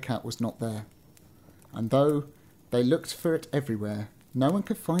the grey cat was not there. And though they looked for it everywhere, no one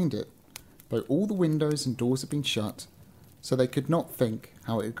could find it, though all the windows and doors had been shut, so they could not think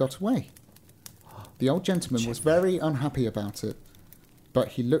how it had got away. The old gentleman was very unhappy about it, but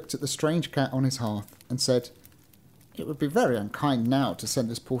he looked at the strange cat on his hearth and said, It would be very unkind now to send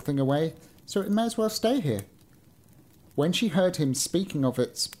this poor thing away, so it may as well stay here. When she heard him speaking of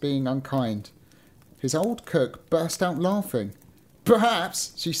its being unkind, his old cook burst out laughing.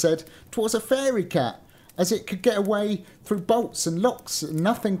 Perhaps, she said, 'twas a fairy cat, as it could get away through bolts and locks, and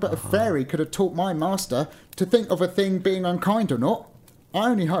nothing but a fairy could have taught my master to think of a thing being unkind or not. I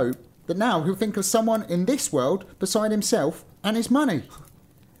only hope that now he'll think of someone in this world beside himself and his money.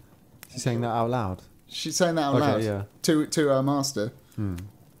 She's saying that out loud. She's saying that out loud yeah. to her master.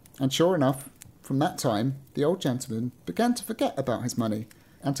 And sure enough, from that time, the old gentleman began to forget about his money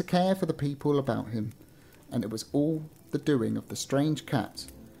and to care for the people about him. And it was all the doing of the strange cat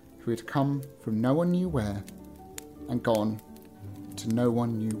who had come from no one knew where and gone to no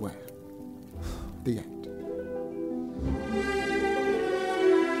one knew where. The end.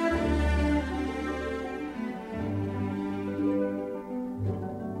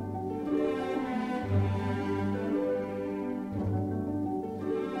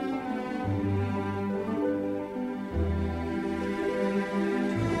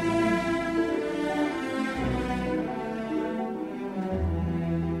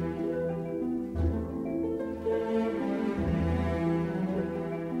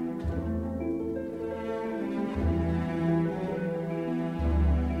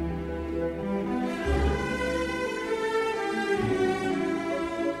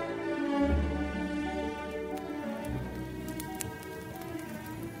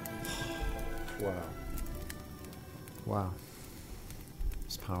 Wow. Wow.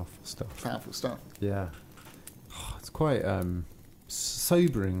 It's powerful stuff. Powerful stuff. Yeah. It's quite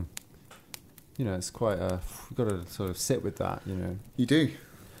sobering. You know, it's quite you've got to sort of sit with that, you know. You do.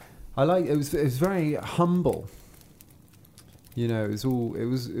 I like it was very humble. You know, it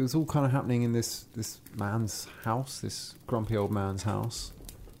was all kind of happening in this man's house, this grumpy old man's house.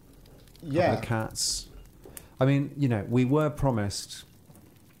 Yeah. Couple of cats. I mean, you know, we were promised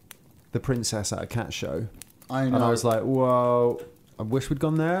the princess at a cat show. I know. And I was like, whoa, I wish we'd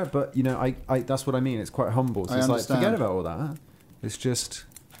gone there, but you know, I that's what I mean. It's quite humble. So I it's understand. like, forget about all that. It's just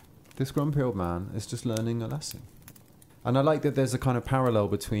this grumpy old man is just learning a lesson. And I like that there's a kind of parallel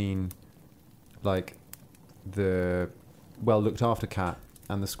between like the well looked after cat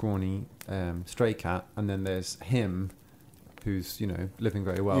and the scrawny stray cat, and then there's him who's, you know, living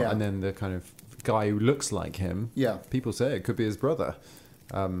very well, Yeah. and then the kind of guy who looks like him. Yeah. People say it could be his brother,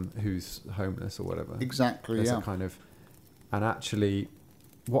 who's homeless or whatever. Exactly. There's Yeah. a kind of, and actually,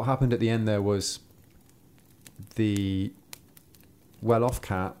 what happened at the end there was the well-off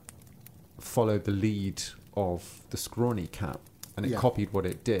cat followed the lead of the scrawny cat, and it Yeah. copied what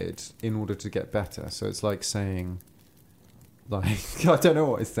it did in order to get better. So it's like saying, like, I don't know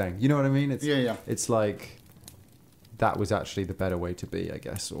what it's saying. You know what I mean? It's, Yeah. It's like that was actually the better way to be, I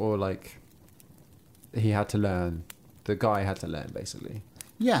guess, or like he had to learn. The guy had to learn basically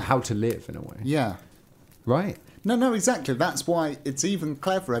Yeah. how to live in a way, Yeah. right? No, exactly. That's why it's even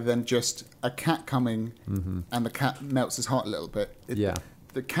cleverer than just a cat coming Mm-hmm. and the cat melts his heart a little bit. Yeah.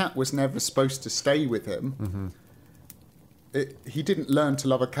 The cat was never supposed to stay with him. Mm-hmm. He didn't learn to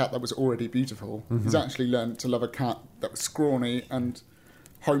love a cat that was already beautiful. Mm-hmm. He's actually learned to love a cat that was scrawny and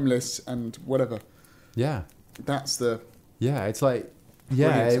homeless and whatever. Yeah. That's the... Yeah, it's like,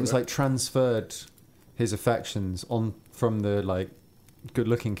 Brilliance it of was it. like transferred his affections on from the like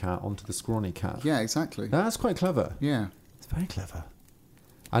good-looking cat onto the scrawny cat. Yeah, exactly. That's quite clever. Yeah. It's very clever.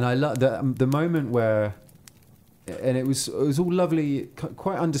 And I love the moment where, and it was all lovely,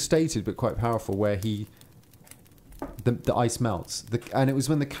 quite understated but quite powerful, where the ice melts, and it was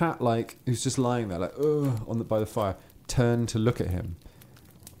when the cat, like, who's just lying there like by the fire, turned to look at him.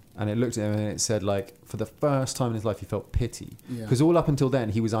 And it looked at him and it said, like, for the first time in his life, he felt pity. Yeah. Because all up until then,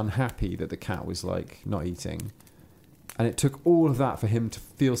 he was unhappy that the cat was, like, not eating. And it took all of that for him to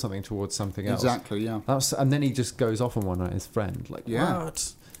feel something towards something else. Exactly, yeah. And then he just goes off on one night, his friend. Like, Yeah.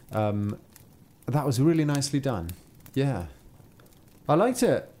 what? That was really nicely done. Yeah. I liked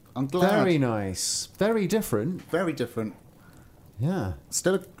it. I'm glad. Very nice. Very different. Very different. Yeah.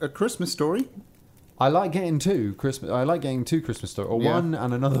 Still a Christmas story. I like getting two Christmas stories, or Yeah. one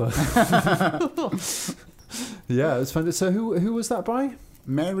and another. Yeah, it was fun. So who was that by?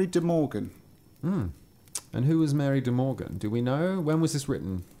 Mary de Morgan. And who was Mary de Morgan? Do we know? When was this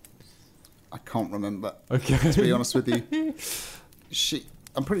written? I can't remember, Okay. to be honest with you.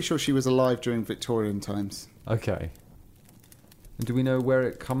 I'm pretty sure she was alive during Victorian times. Okay. And do we know where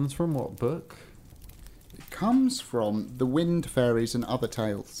it comes from? What book? It comes from The Wind Fairies and Other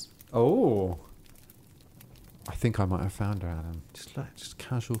Tales. Oh. I think I might have found her, Adam. Just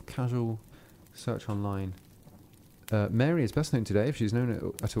casual search online. Mary is best known today, if she's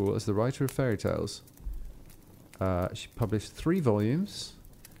known at all, as the writer of fairy tales. She published 3 volumes.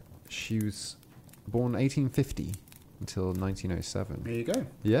 She was born 1850 until 1907. There you go.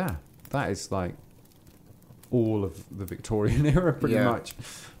 Yeah, that is like all of the Victorian era, pretty Yeah. much,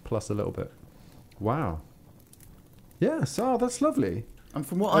 plus a little bit. Wow. Yes, that's lovely. And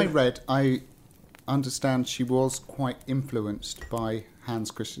from what I read, I understand she was quite influenced by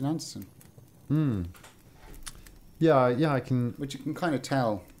Hans Christian Andersen, Yeah, I can. which you can kind of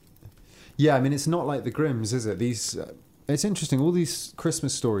tell. Yeah, I mean, it's not like the Grimms, is it? These, it's interesting. All these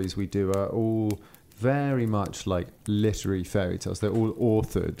Christmas stories we do are all very much like literary fairy tales. They're all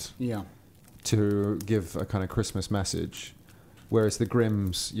authored Yeah. to give a kind of Christmas message, whereas the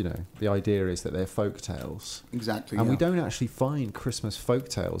Grimms, you know, the idea is that they're folk tales. Exactly. And yeah. we don't actually find Christmas folk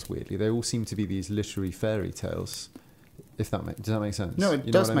tales, weirdly. They all seem to be these literary fairy tales. Does that make sense? No, it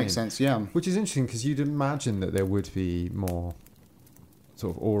You know does what I make mean? sense, yeah. Which is interesting because you'd imagine that there would be more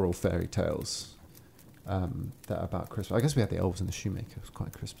sort of oral fairy tales that are about Christmas. I guess we had the Elves and the Shoemaker. It was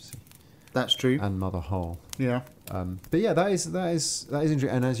quite Christmassy. That's true. And Mother Hull. Yeah. But yeah, that is interesting.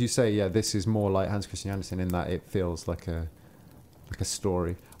 And as you say, yeah, this is more like Hans Christian Andersen in that it feels like a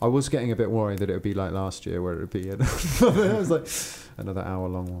story. I was getting a bit worried that it would be like last year, where it would be it was like another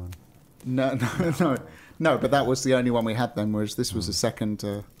hour-long one. No. But that was the only one we had then, whereas this was the second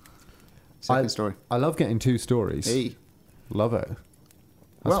story. I love getting 2 stories. Hey. Love it.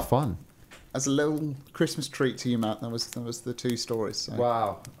 That's Well, fun. As a little Christmas treat to you, Matt, that was the 2 stories. So.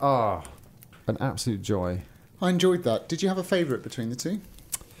 Wow. an absolute joy. I enjoyed that. Did you have a favourite between the two?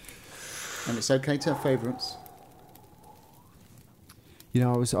 And it's okay to have favourites. You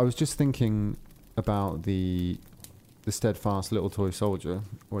know, I was just thinking about the Steadfast Little Toy Soldier,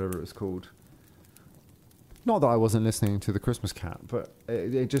 whatever it was called. Not that I wasn't listening to the Christmas Cat, but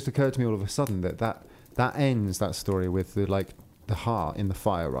it just occurred to me all of a sudden that ends that story with the heart in the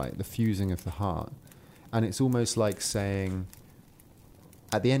fire, right? The fusing of the heart. And it's almost like saying,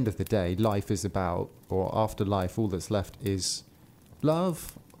 at the end of the day, life is about, or after life, all that's left is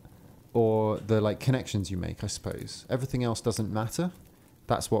love, or the connections you make, I suppose. Everything else doesn't matter.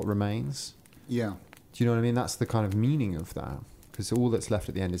 That's what remains. Yeah. Do you know what I mean? That's the kind of meaning of that. Because all that's left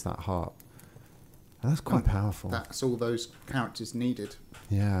at the end is that heart. And that's quite powerful. That's all those characters needed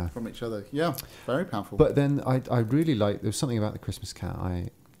Yeah. from each other. Yeah, very powerful. But then I really there was something about the Christmas Cat. I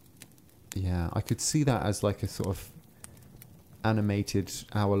could see that as like a sort of animated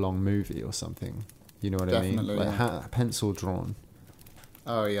hour-long movie or something. You know what I mean? Definitely, Like pencil drawn.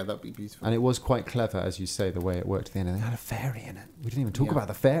 Oh, yeah, that'd be beautiful. And it was quite clever, as you say, the way it worked at the end. And they had a fairy in it. We didn't even talk Yeah. about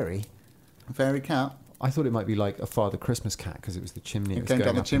the fairy. A fairy cat. I thought it might be like a Father Christmas cat because it was the chimney. It was came going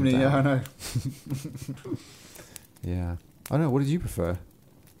down the up and chimney, down. yeah, I know. Yeah. I don't know. What did you prefer?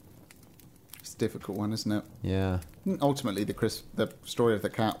 It's a difficult one, isn't it? Yeah. Ultimately, the story of the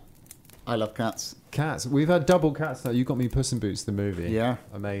cat. I love cats. Cats. We've had double cats now. You got me Puss in Boots, the movie. Yeah.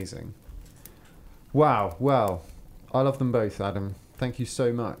 Amazing. Wow. Well, I love them both, Adam. Thank you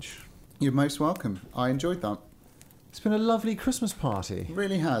so much. You're most welcome. I enjoyed that. It's been a lovely Christmas party. It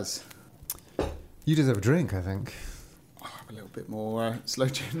really has. You deserve a drink, I think. I'll have a little bit more slow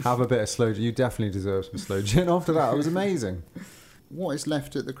gin. Have a bit of slow gin. You definitely deserve some slow gin after that. It was amazing. What is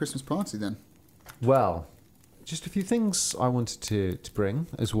left at the Christmas party then? Well, just a few things I wanted to bring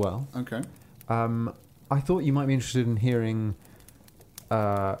as well. Okay. I thought you might be interested in hearing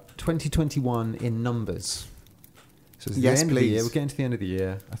 2021 in numbers. So it's Yes, the end of the year. please. We're getting to the end of the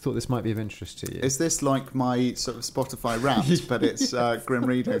year. I thought this might be of interest to you. Is this like my sort of Spotify Wrapped, but it's grim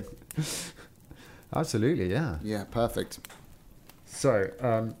reading? Absolutely, yeah. Yeah, perfect. So,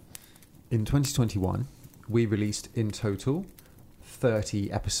 in 2021, we released in total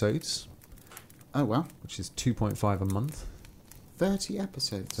 30 episodes, Oh, wow. which is 2.5 a month. 30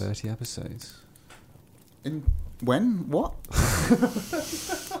 episodes. 30 episodes. In when? What?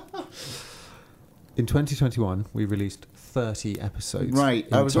 In 2021, we released 30 episodes. Right.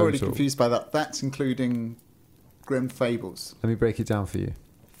 in I was already total. confused by that. That's including Grim Fables. Let me break it down for you.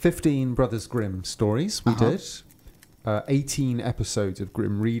 15 Brothers Grimm stories we did. 18 episodes of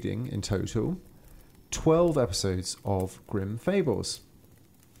Grim Reading in total. 12 episodes of Grim Fables.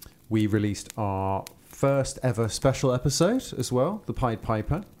 We released our first ever special episode as well, The Pied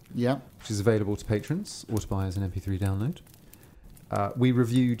Piper, Yeah. which is available to patrons or to buy as an MP3 download. We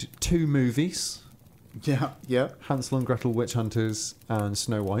reviewed 2 movies, Yeah. Yeah. Hansel and Gretel Witch Hunters and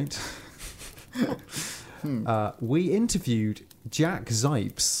Snow White. We interviewed Jack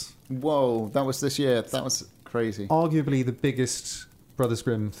Zipes, Whoa, that was this year. That was crazy. arguably the biggest Brothers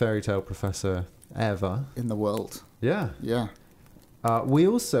Grimm fairy tale professor ever. In the world. Yeah. Yeah. We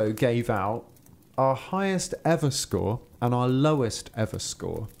also gave out our highest ever score and our lowest ever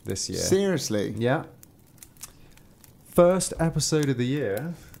score this year. Seriously. Yeah. First episode of the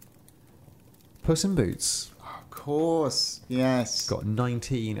year, Puss in Boots. Of course. Yes. Got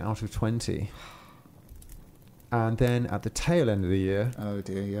 19 out of 20. And then at the tail end of the year, Oh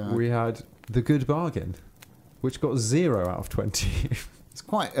dear, yeah. we had The Good Bargain, which got 0 out of 20. It's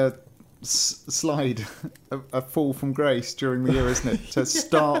quite a slide, a fall from grace during the year, isn't it? To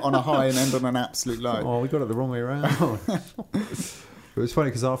start on a high and end on an absolute low. Oh, we got it the wrong way around. It was funny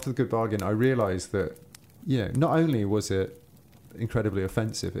because after The Good Bargain, I realised that, not only was it incredibly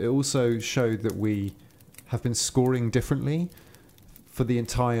offensive, it also showed that we have been scoring differently for the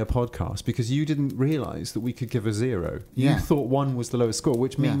entire podcast because you didn't realise that we could give a 0. Yeah. You thought 1 was the lowest score,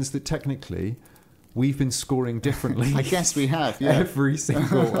 which means that technically we've been scoring differently. I guess we have, yeah. Every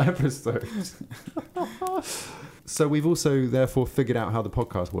single episode. So we've also therefore figured out how the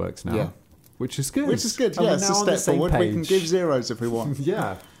podcast works now. Yeah. Which is good. Which is good, And yeah. we're It's now a on the step same forward. We can page. give zeros if we want.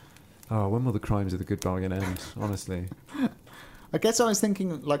 Yeah. Oh, when will the crimes of The Good Bargain end? Honestly. I guess I was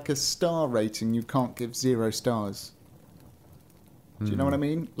thinking like a star rating, you can't give 0 stars. Do you know what I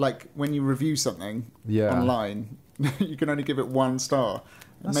mean? Like when you review something Yeah. online, you can only give it 1 star.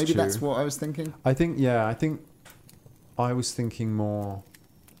 That's Maybe true. that's what I was thinking. I think I was thinking more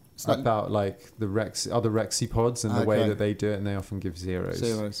It's like about like the other Rexy pods and the way Okay. that they do it, and they often give zeros.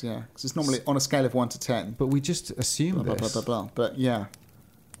 zeros, yeah. Because it's normally on a scale of 1 to 10. But we just assume Blah, blah, blah, this. blah, blah. But yeah.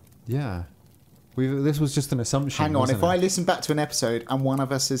 Yeah. This was just an assumption. Hang on, wasn't if I it? listen back to an episode and one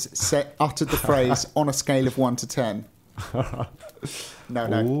of us has uttered the phrase on a scale of 1 to 10.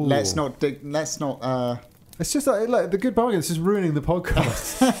 No, Ooh. let's not. It's just like the Good Bargain. It's just ruining the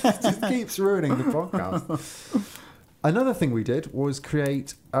podcast. It just keeps ruining the podcast. Another thing we did was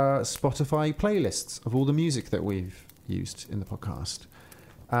create Spotify playlists of all the music that we've used in the podcast.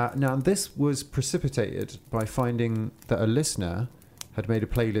 Now, this was precipitated by finding that a listener had made a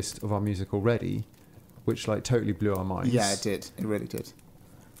playlist of our music already, which like totally blew our minds. Yeah, it did. It really did.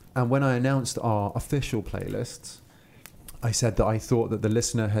 And when I announced our official playlists, I said that I thought that the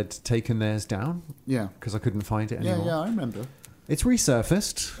listener had taken theirs down Yeah. because I couldn't find it anymore. Yeah, I remember. It's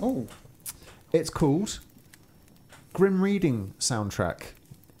resurfaced. Oh, It's called Grim Reading Soundtrack.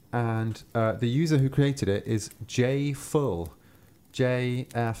 And the user who created it is JFull.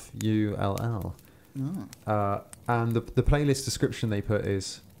 JFULL. And the playlist description they put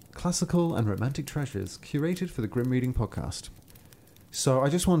is classical and romantic treasures curated for the Grim Reading podcast. So I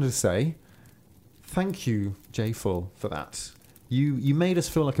just wanted to say thank you, JFull, for that. You made us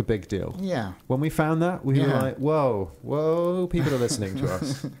feel like a big deal. yeah. When we found that, we were Yeah. like, whoa, people are listening to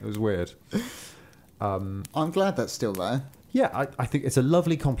us. It was weird. I'm glad that's still there. Yeah, I think it's a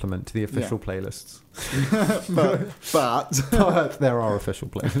lovely compliment to the official playlists. But But there are official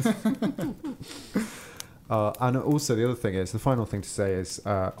playlists. And also the other thing is, the final thing to say is,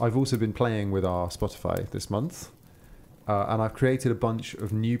 I've also been playing with our Spotify this month. And I've created a bunch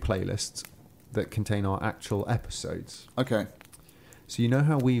of new playlists that contain our actual episodes. okay. So you know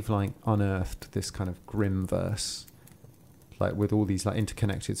how we've like unearthed this kind of grim verse, like with all these like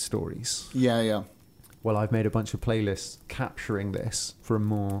interconnected stories. Yeah. Well, I've made a bunch of playlists capturing this for a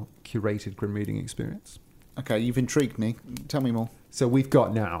more curated grim reading experience. Okay, you've intrigued me. Tell me more. So we've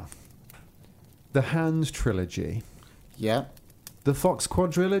got now the Hand Trilogy, Yeah. the Fox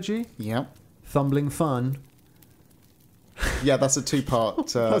Quadrilogy, Yeah. Thumbling Fun. Yeah, that's a two-part.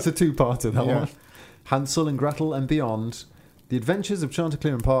 That's a two-parter, that yeah. one. Hansel and Gretel and Beyond, The Adventures of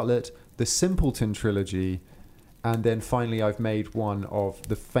Chanticleer and Partlet, the Simpleton Trilogy, and then finally I've made one of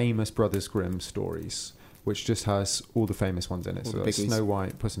the famous Brothers Grimm stories, which just has all the famous ones in it. All So the that's biggies. Snow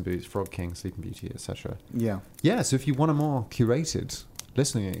White, Puss in Boots, Frog King, Sleeping Beauty, etc. Yeah. Yeah, so if you want a more curated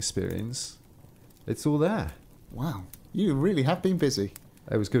listening experience, it's all there. Wow. You really have been busy.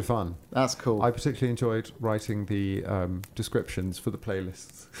 It was good fun. That's cool. I particularly enjoyed writing the descriptions for the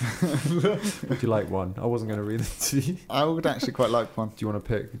playlists. Would you like one? I wasn't going to read them to you. I would actually quite like one. Do you want to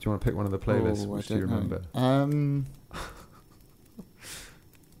pick? Do you want to pick one of the playlists? Oh, I Which do you don't know. remember?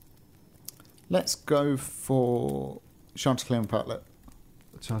 Let's go for Chanticleer and Partlet.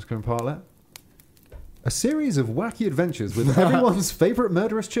 Chanticleer and Partlet. A series of wacky adventures with everyone's favourite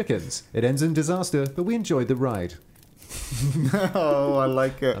murderous chickens. It ends in disaster, but we enjoyed the ride. Oh, I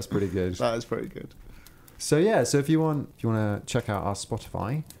like it. That's pretty good. That is pretty good. So yeah, so if you want to check out our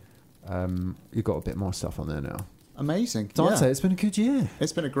Spotify, you've got a bit more stuff on there now. Amazing. So yeah. I'd say it's been a good year.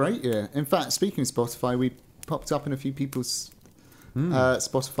 It's been a great year. In fact, speaking of Spotify, we popped up in a few people's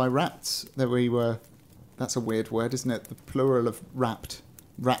Spotify Wrapped that we were... That's a weird word, isn't it? The plural of wrapped.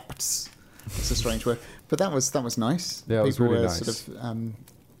 Wrapped. It's a strange word. But that was nice. Yeah, it was People really were nice. sort of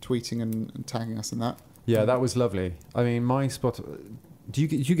tweeting and tagging us in that. Yeah, that was lovely. I mean, my Spotify... Do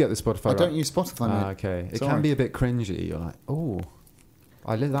you get the Spotify? I don't use Spotify, mate. Okay. It Sorry. can be a bit cringy. You're like, oh...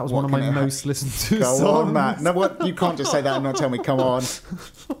 that was What one of can my it most listened to Go songs. on, Matt. No, what? You can't just say that and not tell me. Come on.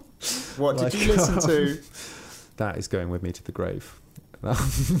 What did you listen to? That is going with me to the grave. I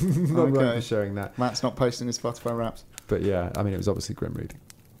won't Okay. be sharing that. Matt's not posting his Spotify Wrapped. But yeah, I mean, it was obviously grim reading.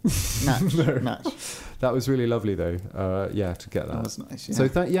 Natch. That was really lovely, though. Yeah, to get that. That was nice. Yeah. So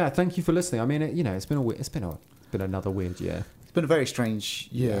thank you for listening. I mean, it's been another weird year. It's been a very strange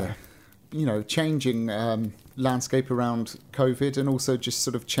year. You know, changing landscape around COVID and also just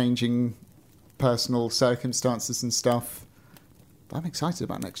sort of changing personal circumstances and stuff. But I'm excited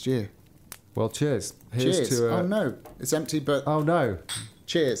about next year. Well, cheers. Here's Cheers. to Oh no, it's empty, but oh no,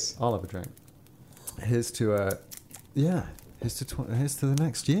 cheers. I'll have a drink. Here's to here's to the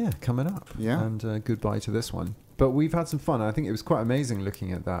next year coming up. Yeah. And goodbye to this one. But we've had some fun. I think it was quite amazing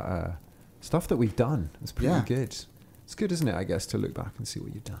looking at that stuff that we've done. It's pretty Yeah. good. It's good, isn't it, I guess, to look back and see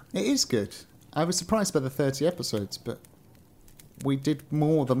what you've done. It is good. I was surprised by the 30 episodes, but we did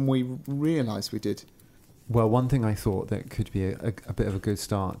more than we realised we did. Well, one thing I thought that could be a bit of a good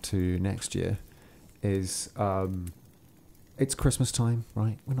start to next year is it's Christmas time,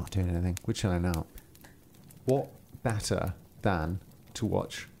 right? We're not doing anything. We're chilling out. What better than to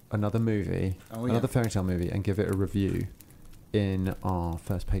watch another movie, another fairy tale movie, and give it a review in our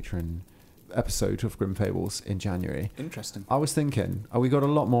first Patreon episode of Grim Fables in January? Interesting. I was thinking, we got a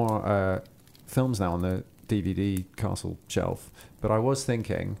lot more films now on the DVD Castle shelf, but I was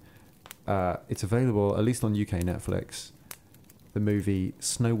thinking it's available at least on UK Netflix. The movie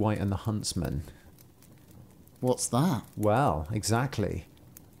Snow White and the Huntsman. What's that? Well, exactly.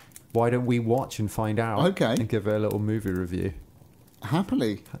 Why don't we watch and find out? Okay. And give it a little movie review.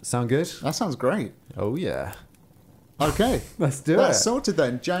 Happily. Sound good? That sounds great. Oh yeah. Okay. Let's do That's it. sorted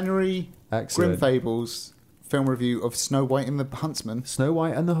then. January, Excellent. Grim Fables film review of Snow White and the Huntsman. Snow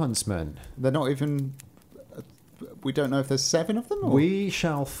White and the Huntsman. They're not even... We don't know if there's 7 of them? Or? We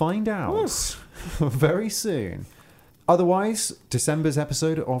shall find out very soon. Otherwise, December's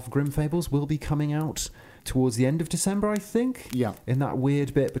episode of Grim Fables will be coming out towards the end of December, I think. Yeah. In that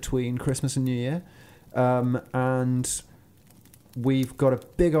weird bit between Christmas and New Year. And we've got a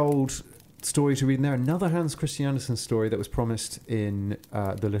big old story to read in there. Another Hans Christian Andersen story that was promised in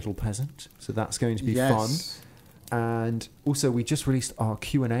The Little Peasant. So that's going to be fun. And also, we just released our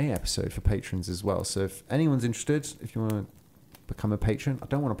Q&A episode for patrons as well. So if anyone's interested, if you want to become a patron, I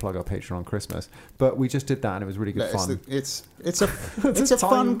don't want to plug our Patreon on Christmas, but we just did that and it was really good fun. It's a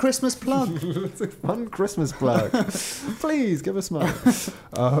fun Christmas plug. It's a fun Christmas plug. Please give us money.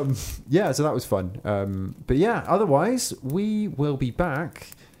 Yeah, so that was fun. But yeah, otherwise, we will be back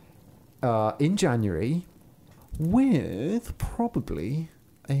in January with probably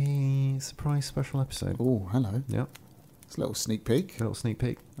a surprise special episode. Oh, hello. Yeah. It's a little sneak peek. A little sneak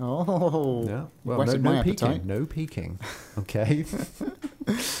peek. Oh. Yeah. Well, Whetted my peeking. appetite. No peeking. Okay.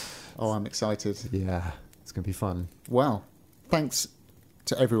 Oh, I'm excited. Yeah. It's going to be fun. Well, thanks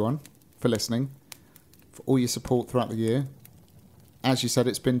to everyone for listening, for all your support throughout the year. As you said,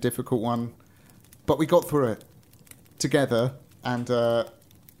 it's been a difficult one, but we got through it together, and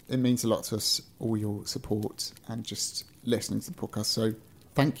it means a lot to us, all your support and just listening to the podcast. So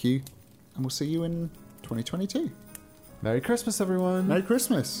thank you, and we'll see you in 2022. Merry Christmas, everyone. Merry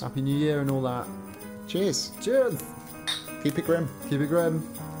Christmas. Happy New Year and all that. Cheers. Cheers. Keep it grim. Keep it grim.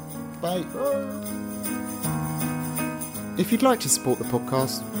 Bye. If you'd like to support the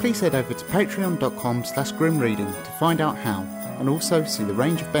podcast, please head over to patreon.com/grimreading to find out how, and also see the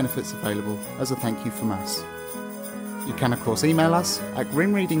range of benefits available as a thank you from us. You can, of course, email us at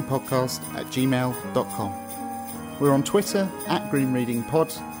grimreadingpodcast@gmail.com. We're on Twitter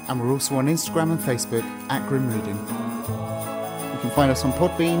 @grimreadingpod, and we're also on Instagram and Facebook @grimreading. You can find us on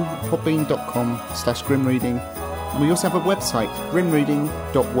Podbean, podbean.com/grimreading, and we also have a website,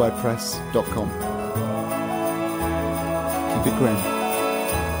 grimreading.wordpress.com. Keep it grim.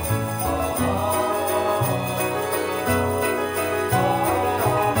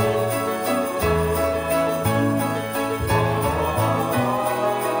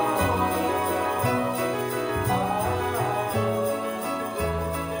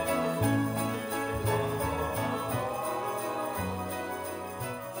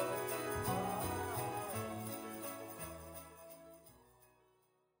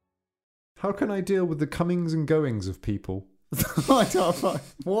 How can I deal with the comings and goings of people? I don't know.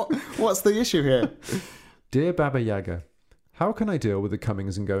 What's the issue here? Dear Baba Yaga, how can I deal with the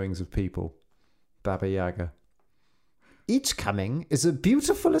comings and goings of people? Baba Yaga. Each coming is a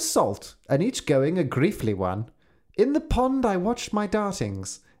beautiful assault, and each going a griefly one. In the pond I watched my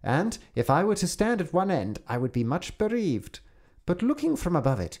dartings, and if I were to stand at one end, I would be much bereaved. But looking from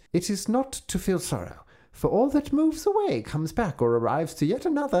above it, it is not to feel sorrow. For all that moves away comes back or arrives to yet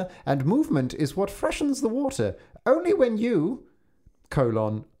another, and movement is what freshens the water. Only when you,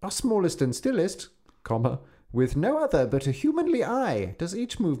 are smallest and stillest, with no other but a humanly eye, does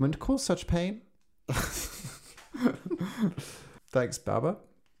each movement cause such pain. Thanks, Baba.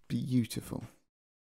 Beautiful.